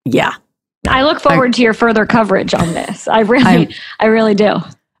yeah. I look forward to your further coverage on this. I really do.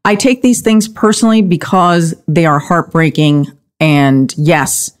 I take these things personally because they are heartbreaking. And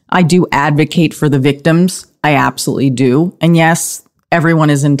yes, I do advocate for the victims. I absolutely do. And yes,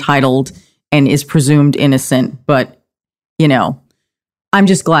 everyone is entitled and is presumed innocent. But, I'm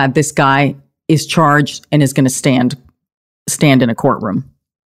just glad this guy is charged and is going to stand in a courtroom.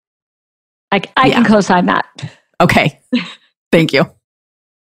 I can co-sign that. Okay. Thank you.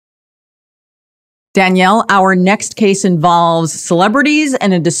 Danielle, our next case involves celebrities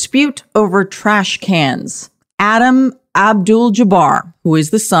and a dispute over trash cans. Kareem Abdul-Jabbar, who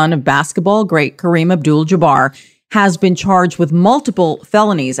is the son of basketball great Kareem Abdul-Jabbar, has been charged with multiple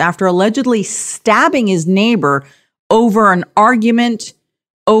felonies after allegedly stabbing his neighbor over an argument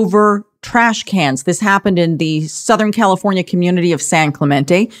over trash cans. This happened in the Southern California community of San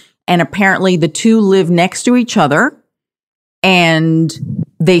Clemente, and apparently the two live next to each other and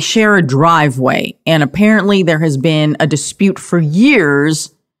they share a driveway. And apparently there has been a dispute for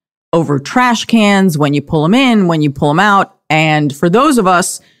years over trash cans, when you pull them in, when you pull them out. And for those of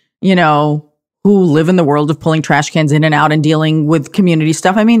us, who live in the world of pulling trash cans in and out and dealing with community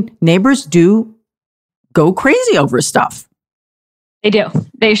stuff, neighbors do go crazy over stuff. They do.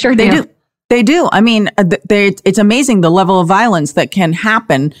 They sure do. They do. It's amazing the level of violence that can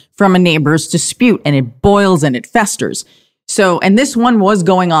happen from a neighbor's dispute, and it boils and it festers. So, and this one was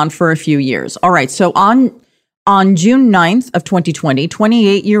going on for a few years. All right. So on June 9th of 2020,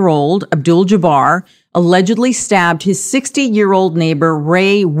 28-year-old Abdul-Jabbar allegedly stabbed his 60-year-old neighbor,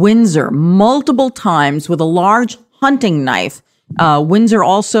 Ray Windsor, multiple times with a large hunting knife. Windsor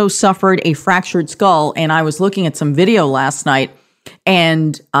also suffered a fractured skull, and I was looking at some video last night,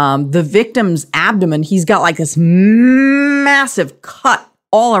 and the victim's abdomen, he's got like this massive cut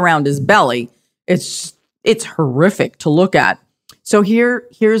all around his belly. It's horrific to look at. So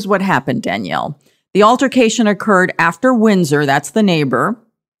here's what happened, Danielle. The altercation occurred after Windsor, that's the neighbor,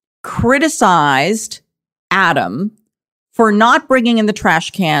 criticized Adam for not bringing in the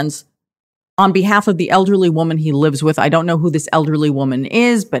trash cans on behalf of the elderly woman he lives with. I don't know who this elderly woman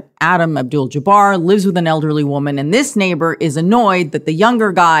is, but Kareem Abdul-Jabbar lives with an elderly woman, and this neighbor is annoyed that the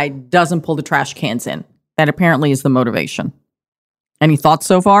younger guy doesn't pull the trash cans in. That apparently is the motivation. Any thoughts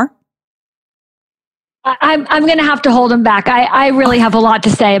so far? I'm going to have to hold him back. I really have a lot to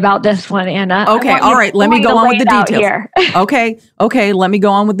say about this one, Anna. Okay, all right. Let me go on with the details. Okay, let me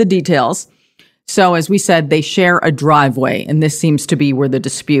go on with the details. So as we said, they share a driveway, and this seems to be where the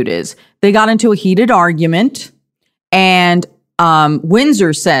dispute is. They got into a heated argument, and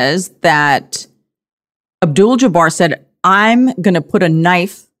Windsor says that Abdul-Jabbar said, "I'm going to put a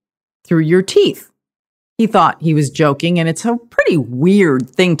knife through your teeth." He thought he was joking, and it's a pretty weird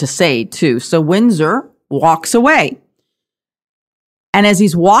thing to say, too. So Windsor walks away. And as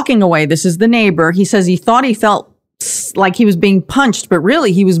he's walking away, this is the neighbor, he says he thought he felt like he was being punched, but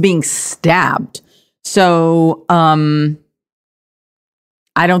really he was being stabbed. So I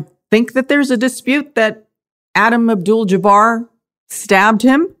don't think that there's a dispute that Kareem Abdul-Jabbar stabbed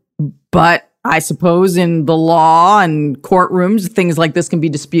him, but I suppose in the law and courtrooms, things like this can be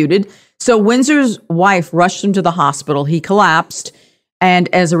disputed. So Windsor's wife rushed him to the hospital. He collapsed.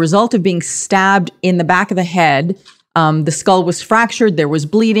 And as a result of being stabbed in the back of the head, the skull was fractured. There was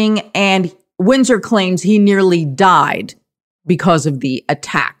bleeding. And Windsor claims he nearly died because of the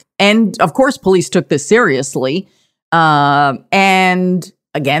attack. And of course, police took this seriously. And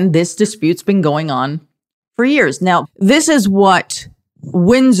again, this dispute's been going on for years. Now, this is what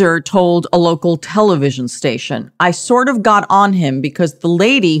Windsor told a local television station. I sort of got on him because the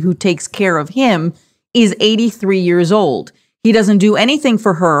lady who takes care of him is 83 years old. He doesn't do anything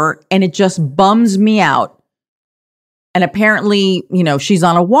for her, and it just bums me out. And apparently, she's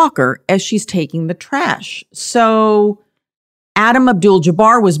on a walker as she's taking the trash. So Adam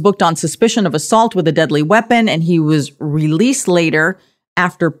Abdul-Jabbar was booked on suspicion of assault with a deadly weapon, and he was released later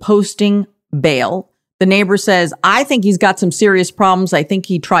after posting bail. The neighbor says, I think he's got some serious problems. I think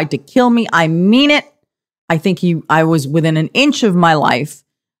he tried to kill me. I mean it. I think I was within an inch of my life.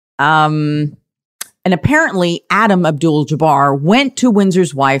 And apparently, Adam Abdul-Jabbar went to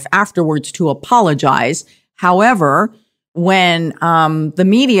Windsor's wife afterwards to apologize. However, when the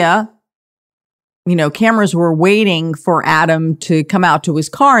media, cameras were waiting for Adam to come out to his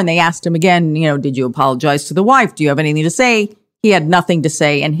car, and they asked him again, did you apologize to the wife? Do you have anything to say? He had nothing to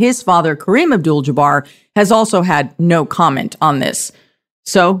say. And his father, Kareem Abdul-Jabbar, has also had no comment on this.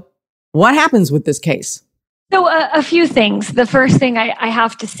 So what happens with this case? So a few things. The first thing I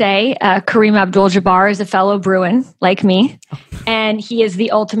have to say, Kareem Abdul-Jabbar is a fellow Bruin like me, and he is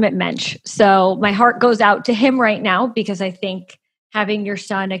the ultimate mensch. So my heart goes out to him right now because I think having your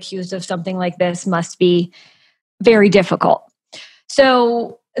son accused of something like this must be very difficult.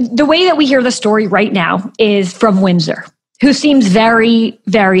 So the way that we hear the story right now is from Windsor, who seems very,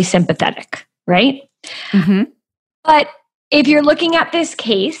 very sympathetic, right? Mm-hmm. But if you're looking at this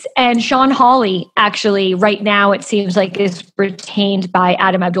case, and Sean Hawley actually right now it seems like is retained by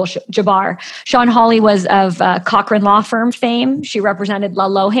Adam Abdul-Jabbar. Sean Hawley was of Cochran Law Firm fame. She represented La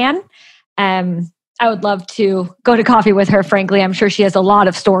Lohan. I would love to go to coffee with her, frankly. I'm sure she has a lot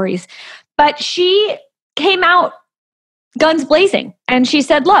of stories. But she came out guns blazing. And she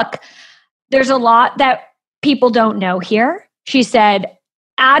said, look, there's a lot that people don't know here. She said,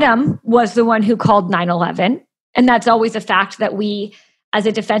 Adam was the one who called 9/11. And that's always a fact that we, as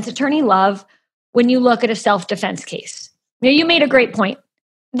a defense attorney, love when you look at a self-defense case. Now, you made a great point.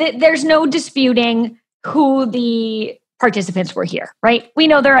 There's no disputing who the participants were here, right? We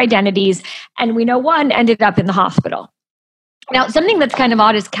know their identities, and we know one ended up in the hospital. Now, something that's kind of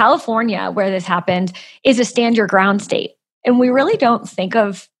odd is California, where this happened, is a stand your ground state. And we really don't think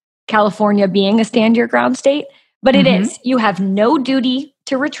of California being a stand your ground state, but it is. You have no duty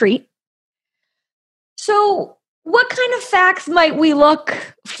to retreat. So what kind of facts might we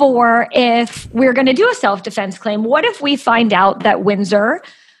look for if we're going to do a self-defense claim? What if we find out that Windsor,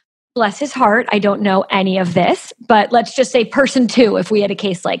 bless his heart, I don't know any of this, but let's just say person 2, if we had a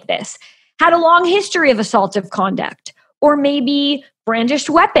case like this, had a long history of assaultive conduct, or maybe brandished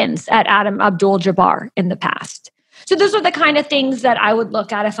weapons at Adam Abdul-Jabbar in the past. So those are the kind of things that I would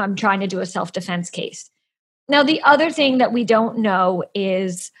look at if I'm trying to do a self-defense case. Now, the other thing that we don't know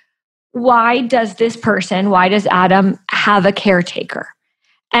is, why does Adam have a caretaker?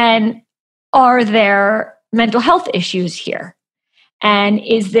 And are there mental health issues here? And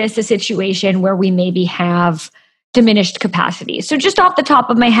is this a situation where we maybe have diminished capacity? So just off the top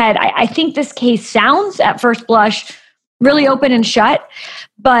of my head, I think this case sounds at first blush really open and shut.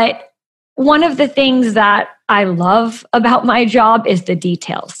 But one of the things that I love about my job is the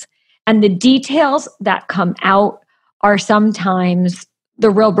details. And the details that come out are sometimes the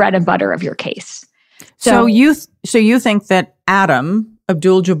real bread and butter of your case. So you think that Adam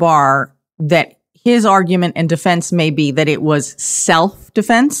Abdul-Jabbar, that his argument and defense may be that it was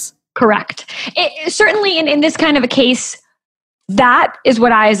self-defense? Correct. Certainly in this kind of a case, that is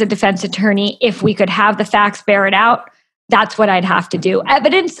what I, as a defense attorney, if we could have the facts bear it out, that's what I'd have to do.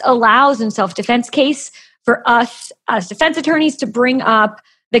 Evidence allows in self-defense case for us as defense attorneys to bring up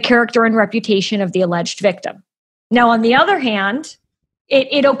the character and reputation of the alleged victim. Now, on the other hand,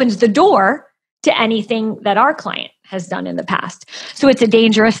 it opens the door to anything that our client has done in the past. So it's a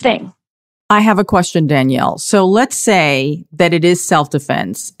dangerous thing. I have a question, Danielle. So let's say that it is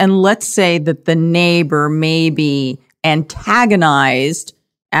self-defense, and let's say that the neighbor maybe antagonized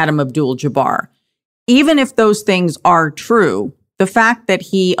Adam Abdul-Jabbar. Even if those things are true, the fact that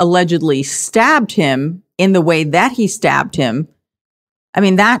he allegedly stabbed him in the way that he stabbed him, I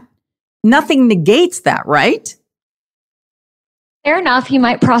mean, that nothing negates that, right? Fair enough. He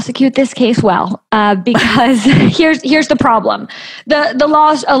might prosecute this case well, because here's the problem. The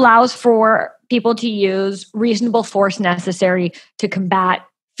law allows for people to use reasonable force necessary to combat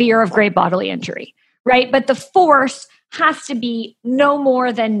fear of great bodily injury, right? But the force has to be no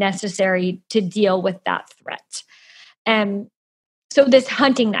more than necessary to deal with that threat. And so this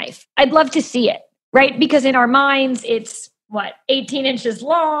hunting knife, I'd love to see it, right? Because in our minds, it's 18 inches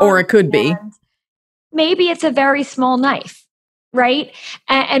long. Or it could be. Maybe it's a very small knife, right?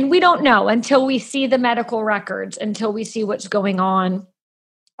 And we don't know until we see the medical records, until we see what's going on.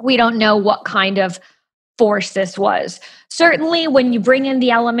 We don't know what kind of force this was. Certainly when you bring in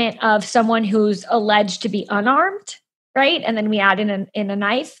the element of someone who's alleged to be unarmed, right? And then we add in a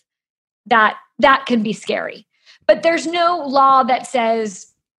knife, that can be scary. But there's no law that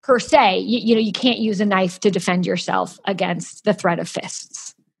says per se, you can't use a knife to defend yourself against the threat of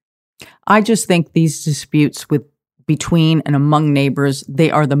fists. I just think these disputes between and among neighbors,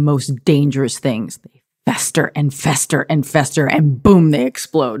 they are the most dangerous things. They fester and fester and fester, and boom, they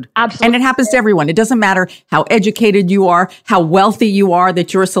explode. Absolutely. And it happens to everyone. It doesn't matter how educated you are, how wealthy you are,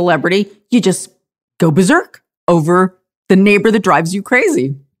 that you're a celebrity. You just go berserk over the neighbor that drives you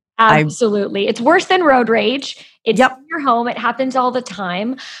crazy. Absolutely. It's worse than road rage. It's in your home. It happens all the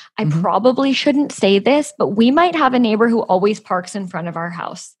time. I probably shouldn't say this, but we might have a neighbor who always parks in front of our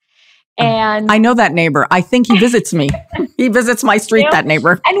house. And I know that neighbor. I think he visits me. He visits my street, that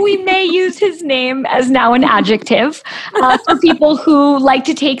neighbor. And we may use his name as now an adjective for people who like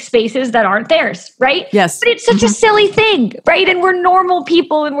to take spaces that aren't theirs, right? Yes. But it's such a silly thing, right? And we're normal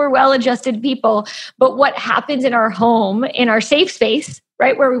people and we're well-adjusted people. But what happens in our home, in our safe space,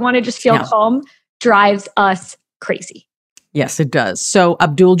 right, where we want to just feel calm, drives us crazy. Yes, it does. So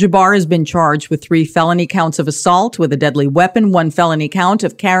Abdul-Jabbar has been charged with 3 felony counts of assault with a deadly weapon, 1 felony count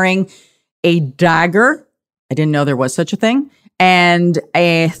of carrying a dagger. I didn't know there was such a thing. And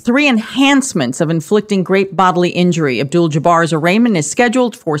 3 enhancements of inflicting great bodily injury. Abdul-Jabbar's arraignment is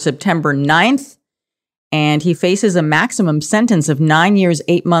scheduled for September 9th. And he faces a maximum sentence of 9 years,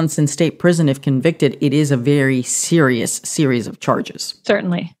 8 months in state prison if convicted. It is a very serious series of charges.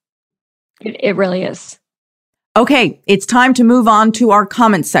 Certainly. It really is. Okay, it's time to move on to our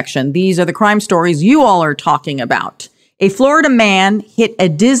comment section. These are the crime stories you all are talking about. A Florida man hit a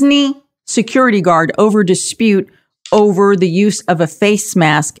Disney security guard over dispute over the use of a face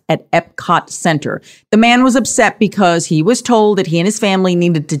mask at Epcot Center. The man was upset because he was told that he and his family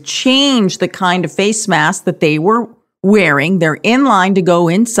needed to change the kind of face mask that they were wearing. They're in line to go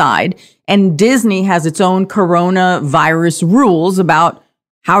inside, and Disney has its own coronavirus rules about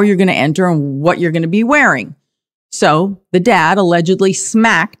how you're going to enter and what you're going to be wearing. So the dad allegedly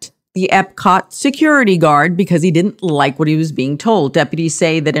smacked the Epcot security guard because he didn't like what he was being told. Deputies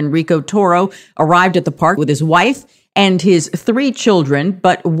say that Enrico Toro arrived at the park with his wife and his 3 children.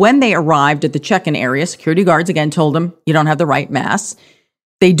 But when they arrived at the check-in area, security guards again told him, you don't have the right mask.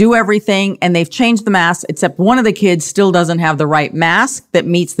 They do everything and they've changed the mask, except one of the kids still doesn't have the right mask that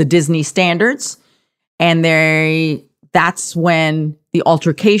meets the Disney standards. And that's when the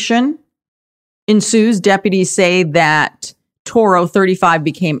altercation ensues. Deputies say that Toro, 35,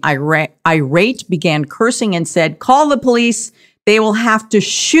 became irate, began cursing and said, call the police. They will have to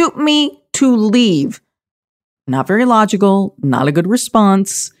shoot me to leave. Not very logical, not a good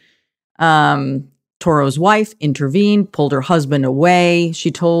response. Toro's wife intervened, pulled her husband away.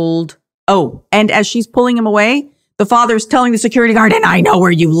 And as she's pulling him away, the father's telling the security guard, and I know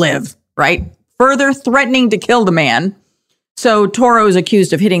where you live, right? Further threatening to kill the man. So Toro is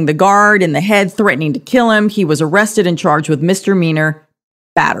accused of hitting the guard in the head, threatening to kill him. He was arrested and charged with misdemeanor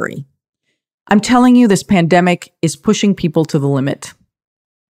battery. I'm telling you, this pandemic is pushing people to the limit.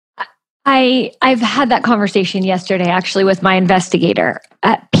 I've had that conversation yesterday, actually, with my investigator.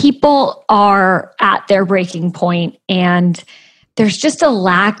 People are at their breaking point, and there's just a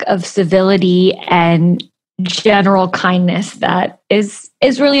lack of civility and general kindness that is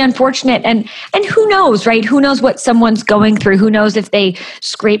really unfortunate. And who knows, right? Who knows what someone's going through? Who knows if they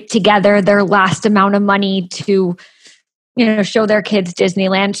scrape together their last amount of money to, show their kids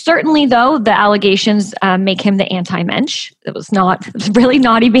Disneyland. Certainly, though, the allegations make him the anti-mensch. It was really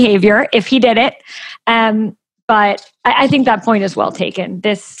naughty behavior if he did it. But I think that point is well taken.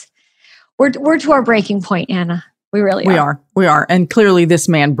 We're to our breaking point, Anna. We really are. We are. And clearly this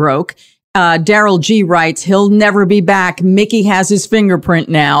man broke. Daryl G writes, he'll never be back. Mickey has his fingerprint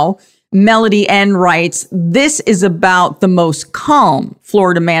now. Melody N writes, this is about the most calm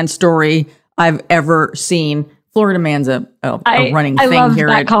Florida man story I've ever seen. Florida man's a running thing love here.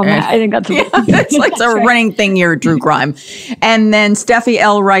 That comment. I think that's it's like a running thing here at True Crime. And then Steffi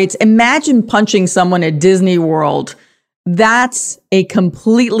L writes, imagine punching someone at Disney World. That's a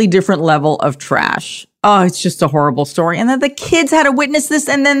completely different level of trash. Oh, it's just a horrible story. And then the kids had to witness this.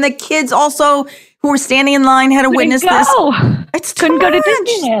 And then the kids also who were standing in line had to witness this. It's couldn't go to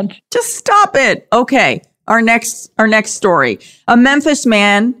Disneyland. Just stop it. Okay. Our next story. A Memphis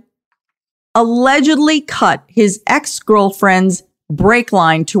man allegedly cut his ex-girlfriend's brake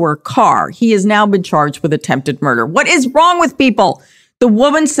line to her car. He has now been charged with attempted murder. What is wrong with people? The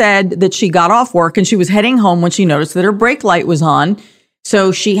woman said that she got off work and she was heading home when she noticed that her brake light was on.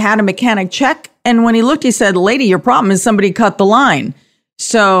 So she had a mechanic check. And when he looked, he said, "Lady, your problem is somebody cut the line."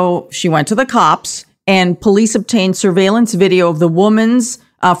 So she went to the cops, and police obtained surveillance video of the woman's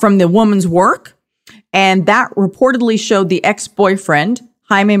from the woman's work. And that reportedly showed the ex-boyfriend,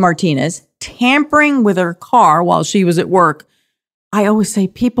 Jaime Martinez, tampering with her car while she was at work. I always say,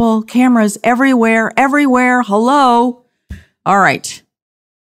 people, cameras everywhere, hello. All right.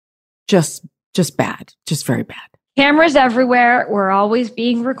 Just bad, just very bad. Cameras everywhere. We're always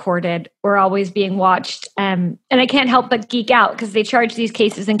being recorded. We're always being watched. And I can't help but geek out because they charge these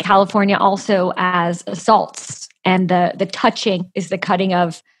cases in California also as assaults. And the touching is the cutting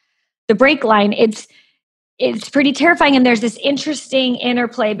of the brake line. It's pretty terrifying. And there's this interesting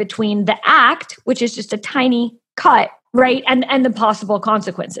interplay between the act, which is just a tiny cut, right? And the possible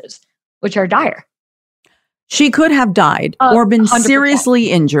consequences, which are dire. She could have died or been 100%.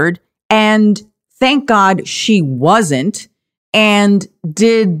 Seriously injured. And thank God she wasn't. And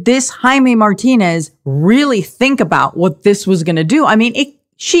did this Jaime Martinez really think about what this was going to do? I mean,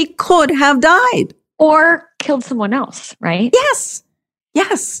 she could have died. Or killed someone else, right?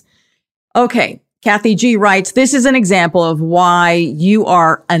 Yes. Okay. Kathy G writes, "This is an example of why you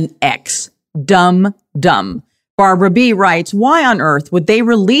are an ex. Dumb. Barbara B writes, "Why on earth would they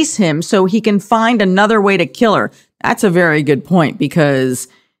release him so he can find another way to kill her?" That's a very good point, because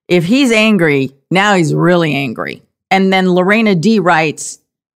if he's angry, now he's really angry. And then Lorena D writes,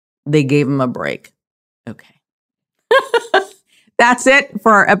 "They gave him a break." Okay. That's it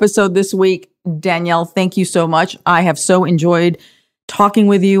for our episode this week. Danielle, thank you so much. I have so enjoyed talking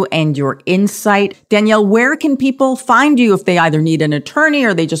with you and your insight. Danielle, where can people find you if they either need an attorney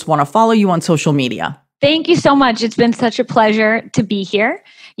or they just want to follow you on social media? Thank you so much. It's been such a pleasure to be here.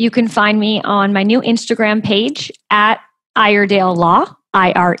 You can find me on my new Instagram page at Iredale Law,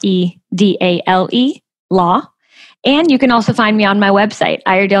 IREDALE Law. And you can also find me on my website,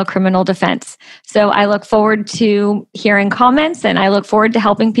 Iredale Criminal Defense. So I look forward to hearing comments, and I look forward to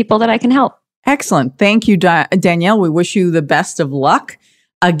helping people that I can help. Excellent. Thank you, Danielle. We wish you the best of luck.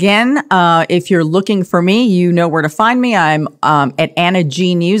 Again, if you're looking for me, you know where to find me. I'm at Anna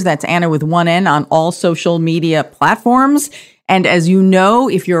G News. That's Anna with one N on all social media platforms. And as you know,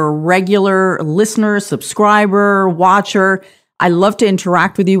 if you're a regular listener, subscriber, watcher, I love to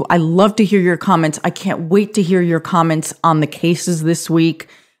interact with you. I love to hear your comments. I can't wait to hear your comments on the cases this week.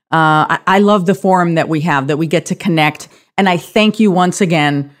 I love the forum that we have, that we get to connect. And I thank you once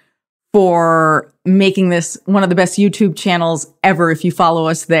again for making this one of the best YouTube channels ever if you follow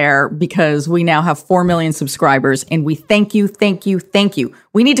us there, because we now have 4 million subscribers, and we thank you.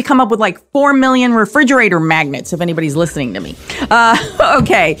 We need to come up with like 4 million refrigerator magnets if anybody's listening to me.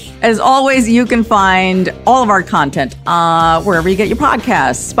 Okay. As always, you can find all of our content wherever you get your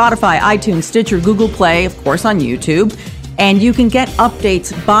podcasts: Spotify, iTunes, Stitcher, Google Play, of course on YouTube. And you can get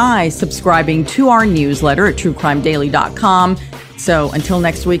updates by subscribing to our newsletter at truecrimedaily.com. So until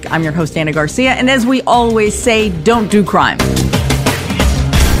next week, I'm your host, Anna Garcia. And as we always say, don't do crime.